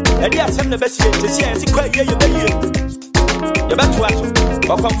 And yes, I'm the best to see as you quite hear you. You're back to us.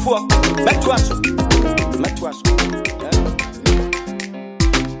 Welcome for back to us. Back to us.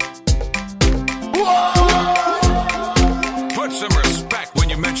 Put some respect when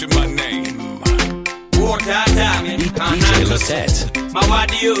you mention my name. DJ Tête. My what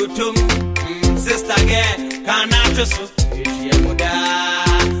do you to sister again? Can't answer.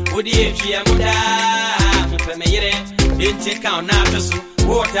 Would you hear Muda? Didn't take out Natus.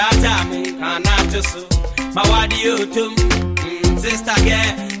 Water time, can't answer. My what do you to sister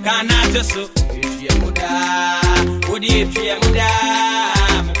again? Can't answer. Muda. Would you hear Muda?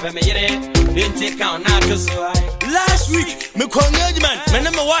 Didn't take out Natus. Last week, me call engagement, my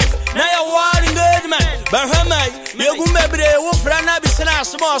number wife, now you're war engagement. But her mate, you're going to be a wolf, and I'll be sent out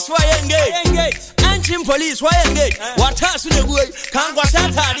small, so I engage. Ancient police, why engage? What has in the way? Can't go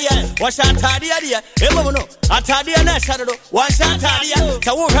Satadia, what's Satadia? Emono, Atadia Nasado, what's Satadia?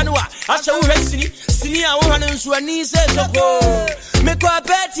 Tawanua, I shall rest Senior woman and Swani says, make a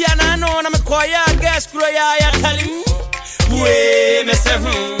petty and I know I'm a quiet gas, Croya, tell him. Ye, Mr.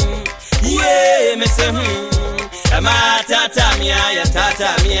 Ye, Mr. Tatamia,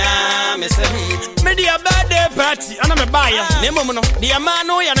 Mr. Media bad day party, and I'm a buyer. Nemono, the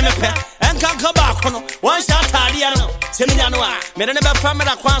Amano, and I'm a pet, and can't come back on one shot. Tadiano, Seminoa, made another family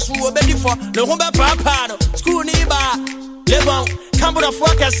that wants to obey for the home papa, school neighbor, Lebon, Campbell of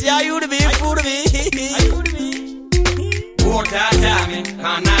Workers, you to be food to be. Water, damn,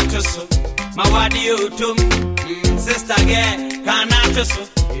 can't answer. My what do you to sister again? Can't answer.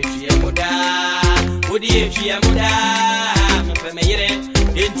 Would you hear Muda?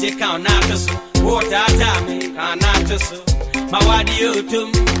 Didn't take out Natus. Water time, can't answer. My what do you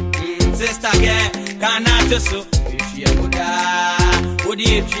to sister again? Can't answer. Would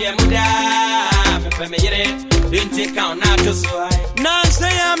you hear Muda? Didn't take out Natus. Now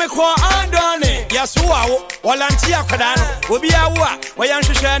say I'm a core on it. Yes, wow, Walantia Cadano, will be a wa,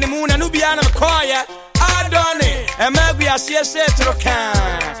 Wayansha and the moon and Nubiana Koya. Adone, and maybe I see a set to the can.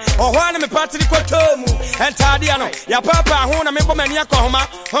 Or one of me Patrick Tomu, and Tadiano, your papa, who I'm a woman, Yakoma,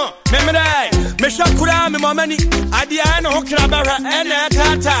 Memory, Meshakura, Momani, Adiano, Krabara, and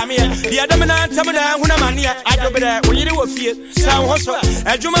Tatamia, the Adamana Tamana, Hunamania, I do better, we do a fear, Sam Hosso,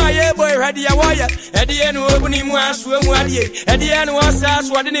 and Juma boy, Radia Wire, at the end of Bunimwa, Swimwadi, at the end was as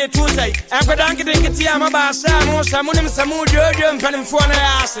what in it to say, and Padanka Tiama Bassamo, Samunum Samu, Georgian, Penifona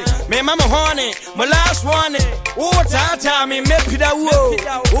Assi, me Mamma Honey, last one, water time, me pida wo.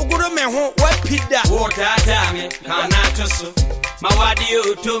 Uguru me ho, what pida? Water time, can't answer. My what do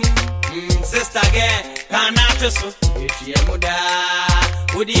you to sister again? Can't answer. If you muda,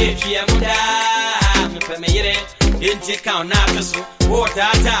 would you muda? Didn't take out answer. Water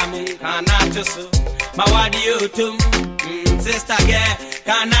time, can't answer. My what do you to sister again?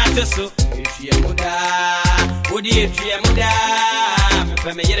 Can't answer. If you muda, would you muda?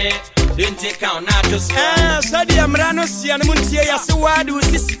 didn't take out not just study Amrano see and Muntia Yasi Wadu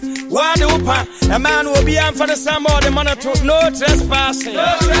Sisi Wadu Upa a man will be on for the sum of the money to no trespassing.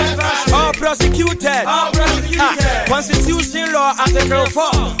 All prosecuted. Constitution law Article 4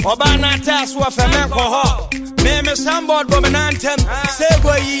 Obana task was a man for her. Name is Sambod Bominantem, say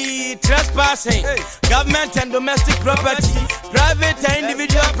trespassing, government and domestic property, private and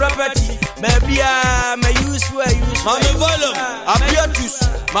individual property. Maybe I may use where use. Mammy Volume, Abiatus,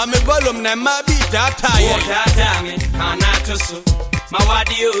 Mammy Volume, Namabi, Tata, Kanatosu,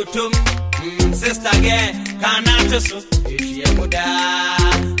 Mawadi Utum, sister again, Kanatosu, Muda,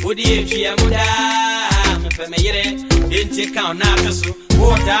 Woody, Muda, Family, didn't take out Natosu,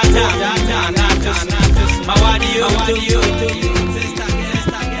 Water, Mawadi Utum, sister again.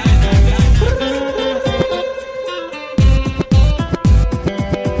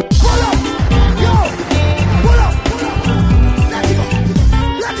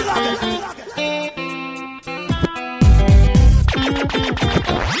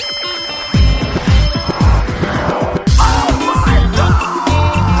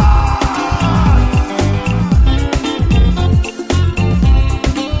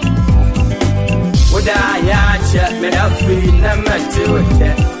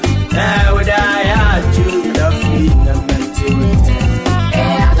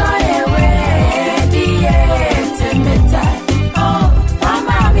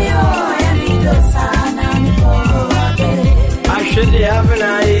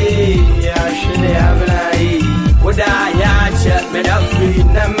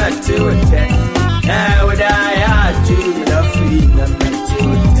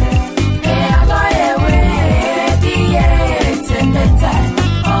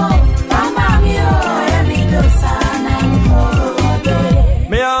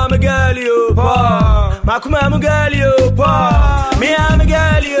 Makuma Mugalio, Pa, me am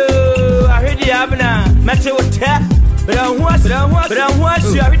Galio, I heard the Abna, Matthew Tête, but I was,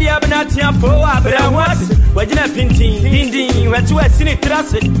 you already have an atia poa, but I was, what did I painting, went to a cynic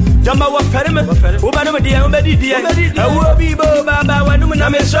trusted, Jamba was Perma, Obama, dear, I will be Baba, one woman,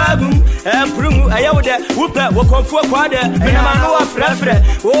 I'm a Sabum, and Prumu, I owe that, Whooper, OKOMFOUR KWADEE, Minamano of Frafre,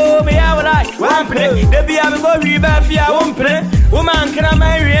 oh, me, I would like, one play, there be a very bad fear, one play, woman, can I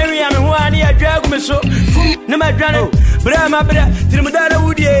marry and one year drag me so, no, my granny, Brahma, Trimada,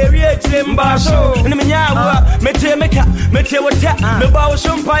 Woody, Timbaso, and Minyawa, Metemeka, Metewata, the Bows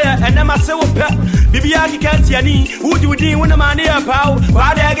Empire, and the Maso Pet, Bibiaki Cantiani, would you do when a man near Pow,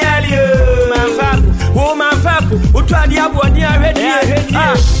 Wada Galio, man, woman, Fapu, who tried the Abu and near Red Hair,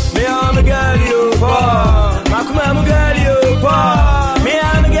 me am a Galio, Makuma Mugalio, me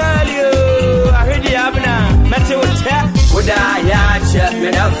am a Galio, I heard the Abna, Metewata, would I yacht,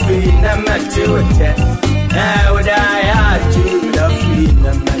 men of free, number 2, would I ask you the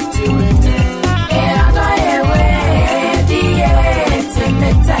freedom to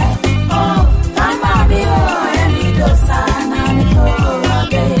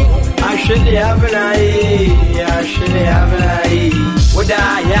I should have an eye, would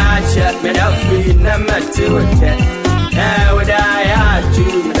I ask men of freedom to would I ask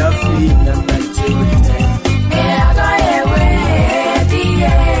you the freedom to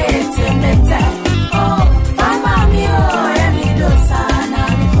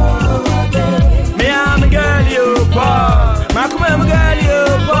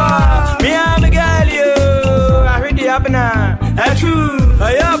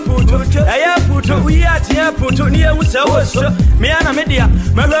we are here, put near with our Miana Media,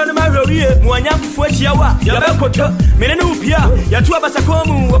 Marana Maria, Mwanya Fuachiawa, Yabakoto, Menupia,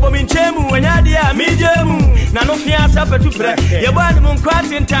 Yatuabasakomu, Wabominchemu, and Yadia, Medium, Nanofia Sapa to pray. Yaban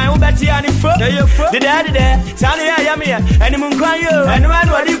Munquat in time, Batiani for the daddy there, Salia Yamia, and Munquayo, and one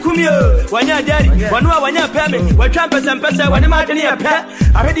Wadikumio, Wanya Daddy, Wanya Pemi, what Trampers and Pesa, when Martinia Pet,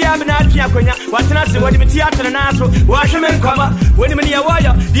 I heard the Abinatia, what's not what the theatre and Naso, Washerman comma, when Mania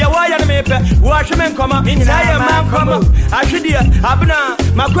Wire, the Wire Maper, Washerman comma, entire man comma, I should hear, Abna,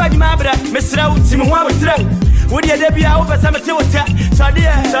 Maquad Mabra, Mr. Simon would you be out for some Toyota?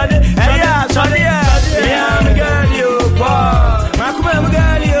 Sadia, Miam Galio, Makuma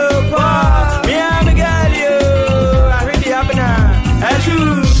Galio, Miam Galio, I read the Abna, as you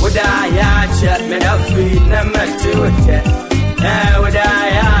would I yacht, men of free number 2, would I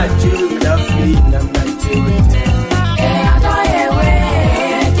ask you the free number 2?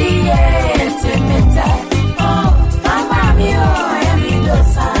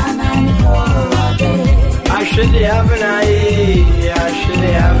 I should have an eye,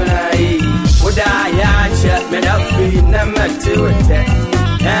 would I ask men of free number 2,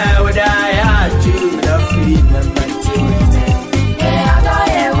 would I ask you the free number 2?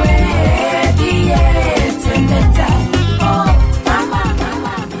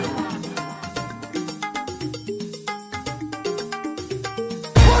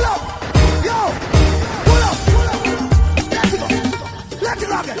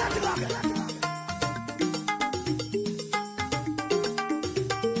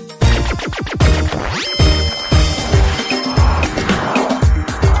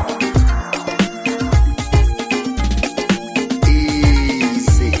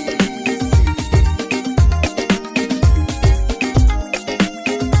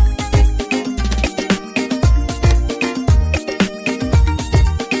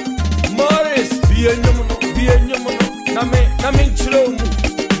 slow mo.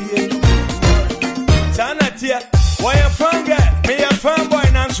 Sanatia, why a fanga, me a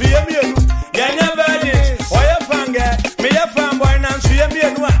fanboy, Nancy, Yanya Virgins, why a fanga, me a fanboy, Nancy,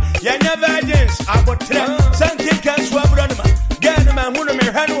 Yanya Virgins, I got something can swap runner, Ganama, Hunam,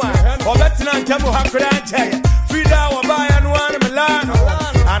 Hanua, or Latin Tamu Hakranta, Frida, or by Anuana Milano,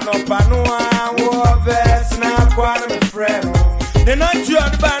 and no Panua, war vest, now quite a friend. The night you are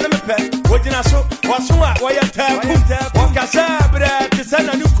the band of pet, what did I so? What's what? Why you tell me? What Casabra, the son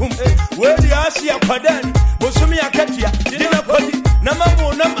of Nukum, where the Asia Padan, Bosumia Katia, dinner party,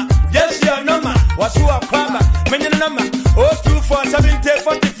 number, yes, your number, what's who are Kwaba, many number, 0247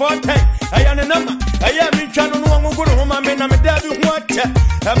 44 10. I am a number, I am in Channel One Good Home, I mean, I'm a dad who want a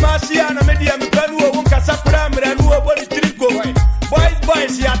Marciana Media, Panu, Casapra, and who are body trick going.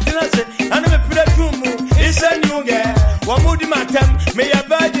 Boys, ya tenase, and I'm a predatoon, it's a new girl. One moody matam, may a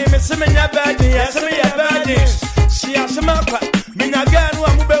virgin, Miss Semenya Virgin, yes, may a virgin. She has a mapa, Minagan,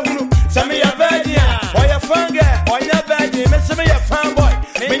 one move, some a virgin, or a fanga, or a virgin, Miss Semenya fanboy,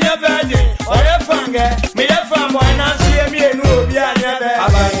 may a virgin, or a fanga, may a fanboy, and see me and will be a never.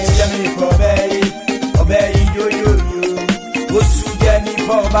 Abang, obey you, Usugani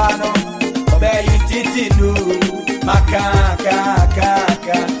Pobano, obey Titinu. Maka,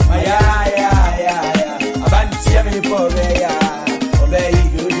 maya, abantia me poveya, obey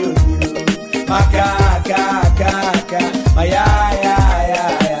you, Maka, maya,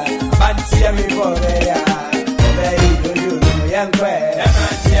 abantia me poveya, obey you, young boy,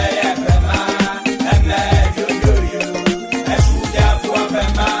 Amantia, Emma, you, Eshuja for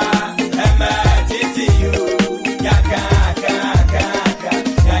Pema, Emma, Titi, you, Yaka.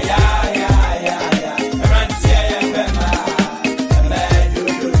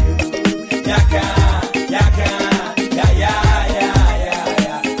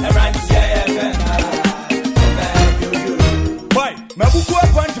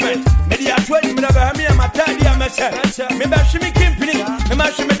 Maybe I should be keeping it.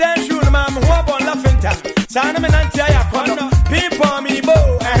 I should be dancing. I'm wobble laughing. Sana and Antia, people, me, bo,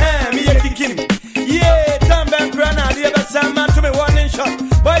 me a kicking. Yeah, come back, Grana, the other summer to me one in shot.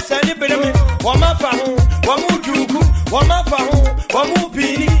 Boys, I live with me. One more for home, one more juku, one more for home, one more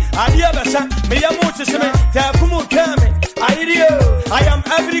pini. I the other son, me a motor cement, Tapumu coming. I am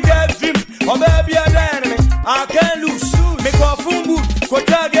every girl's dream. Or baby, I can't lose. Make off Fungu,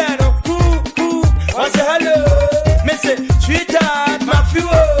 Kotagano, what's a hello? Sweetheart, my fuel.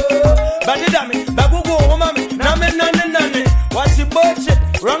 But the dummy, Babugo, Mommy, Name, what's your bullshit?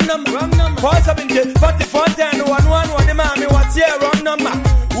 Wrong number. What's up in the 44 10 1 what the mommy, what's your wrong number?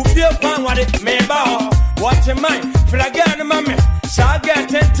 Who feel fun what it may bow? What's your mind? Flagan, mommy. Saga,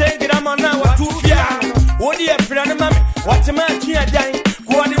 10 take it, I'm on now, what 2 fear. What do you friend, mommy? What's a man here dying?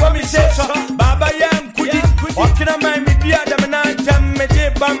 What do you want me to say? Baba Yam, could you? What can I mind me? Dear, the man, Tam,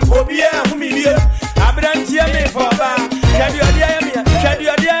 Medibam, Obia, whom you hear. Abrantia me for ba. Can you hear me?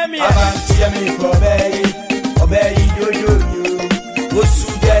 Abrantia me for obey you.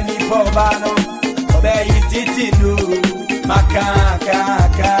 Usudani for bano, obey Titinu. Maka,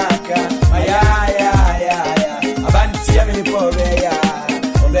 maya. Abrantia me for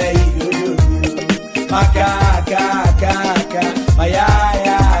obey you. Maka, maya.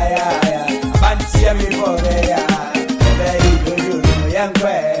 Abrantia me for obey you. Young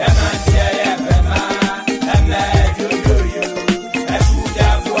boy.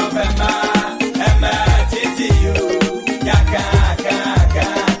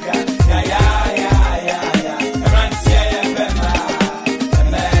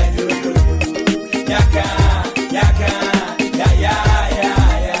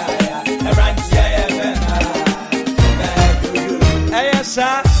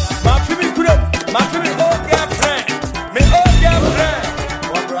 My favorite old girlfriend, my old girlfriend.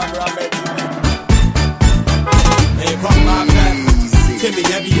 Hey, come my man, tell me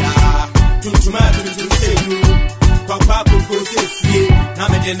to say you. Papa, go see, now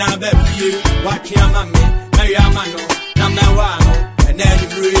me the number few. What can my man, Mariamano, Namawano, and then you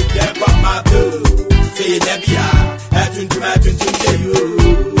read that what my boo. Say Nebia, to say you.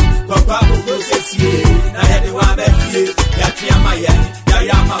 Papa, go see, I had the one that few. Yakiamaya,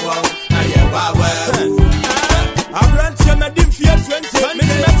 Yamawa. I ran to my dim fear 20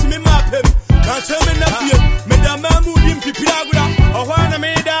 minutes, me map him. Now tell me nothing. Madame Moody Pipiagra, or one of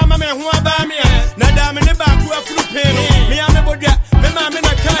me, Dama, who are by me. Nadam in the back who are through pain. Me, I'm a bodia, me, I'm in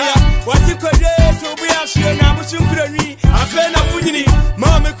a kaya. What you could do to be a share now, but you couldn't read. I fell up with me,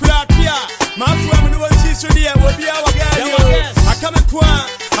 Mamma Kuratia. My friend, who was so dear, will be our guy. I come at Quan,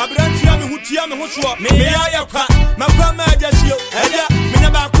 I brought Yam who Tiam who swap me. I have my grandma just you, and me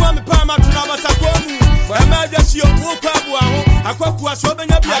about Kwame Palma to Navasakomu. I'm just your book. Akwakuwa so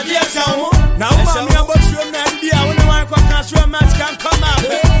benya bia dia san ho. Na wo ma me abotuo na dia wo ne wan kwaka so match kan come up.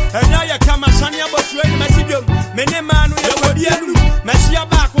 Enya ya kama sane abotuo ni masidiom. Me ne ma no ye kodi anu. Masia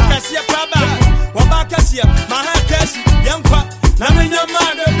ba ko kase pa ba. Wo ba kase ma ha kase yankwa. Na me nyama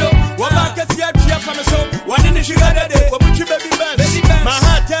do. Wo ba kase atia fa me so. Wani ni sugar daddy. Wo buchi baby bands. Ma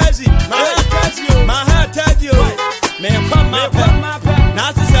ha tazi. Ma ha tazi. Ma ha tazi. Me kwa ma pa.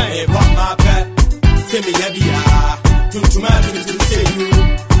 Na se say kwa ma pa. Semi yabia. Tuntuma tuntu say you.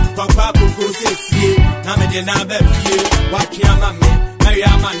 Papa ko say see. Na me de na be fie. Wa kiama me. Mary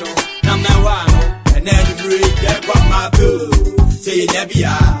amano. Na me wa no. And then you break yeah kwa ma boo. Say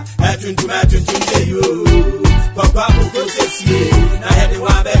yabia. Tuntuma tuntu say you. Papa ko say see. Na he de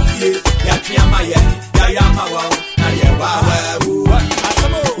wa be fie. Ya kiama ye. Ya yama wa. Na ye wa wa.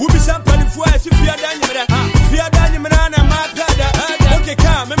 Asamo. Ubi sampani fwa si fia danyi mera. Fia danyi mera na ma pada. Okay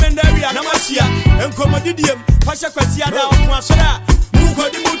ka me mendaria na masia. Enkomodidiem. Pasha kwasi ada okwa soda. Muko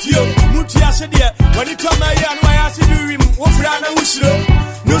di mutio. Mutia se de. Wani to ma ya no ya se duwim. Wo fra na wusiro.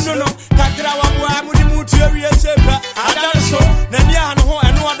 No. Kakra wa boa mu di mutio wi esepa. Ada so. Na dia ha no ho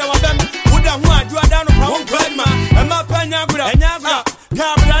eno ada wa bem. Woda ho adu ada no pa won kwadima. E ma panya gura. Enya gura.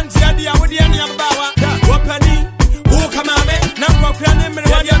 Ka branti ade ya wodi ane abawa. Wo pani. Wo kama me. Na kwakra ne mere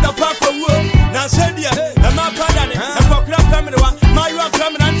wa dia da papa wo. Na se dia. E ma pada ne. E kwakra pamre wa. Ma yo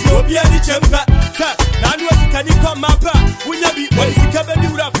pamranti obi ani chempa. Na no sikani come up. Wunya bi woni sikabe di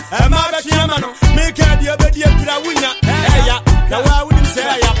wura. E ma ba chiama no. Me ka dia be dia kura wunya. Ya. Na wa wuni se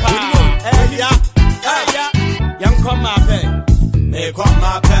ya pa. Ya. Yan come up. Me come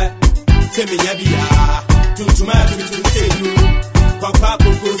up. Se me ya bia. Tuntuma tuntu se you. Papa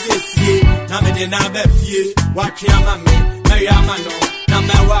ko se sie. Na me de na be fie. Wa chiama me. Na ya ma no. Na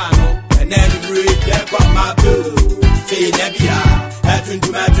me wa no. And then you break ya come up. Se ya bia.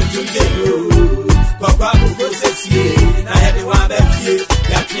 Tuntuma tuntu se you. Papa ko se sie. Na he de wa be fie.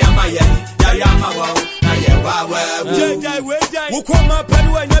 Ya chiama ye. Ya yama wa. Na ye wa wa. Jai wo koma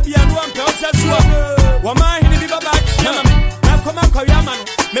panu wa nya bia no ampa o se so. Wo ma hini bi baba chiama me. Na koma kwa yama no.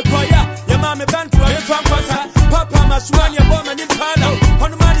 Me koya. Ya ma me bantu wa me famposa. Papa masuani ya boma ni pala.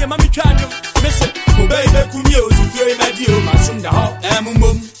 Hono mani ya mami chanyo. Me se ko baby kumi o su three medio masunda ho.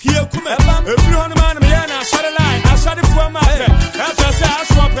 Mumum. Here kuma. Every hono man me ya na share line. I share for my. After say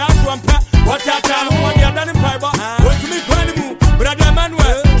aswampa. What ya ta ho ya dani paiba. What to me kwani mu. Brother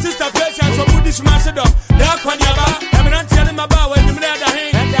Manuel. Sister Patience so budi smasedo. Da kwani aba. Eminanti ya ni maba wa ni mre da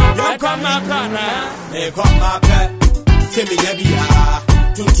hin. Ya kwa mapa na. Me kwa mapa. Temi ya bia.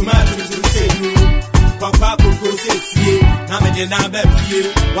 Tuntuma tuntu se you. Papa ko se sie. Na me de na be fie.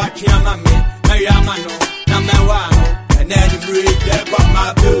 Wa kiama me. Na ya ma no. Na me wa no. And then you break ya kwa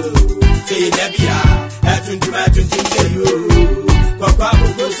mapa. Say ya bia. Tuntuma tuntu se you. Papa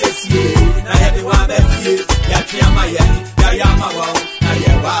ko se sie. Na ya de wa be fie. Ya kiama ye. Ya ma wa. Na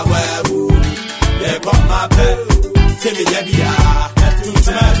ye wa wa. Ye kwa mapa. Temi ya bia.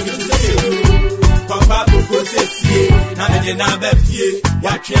 Tuntuma tuntu se you. Papa ko se sie. Na me de na be fie.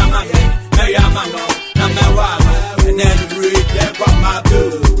 Ya kiama ye. Na ya ma no. Na me wa no. And then you break ya kwa mapa.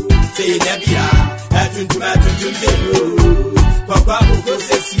 Say ya bia. Tuntuma tuntu se you. Papa ko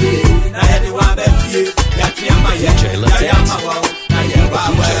se sie. Na ya de wa be fie. Ya kiama ye. Ya ma wa. Na ye wa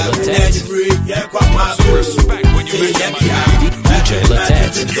wa. And then you break ya kwa mapa. Respect when you mention my name. DJ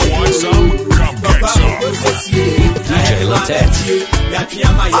Tête. You want some? Come get some. DJ Tête. Ya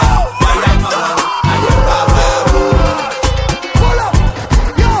kiama ye.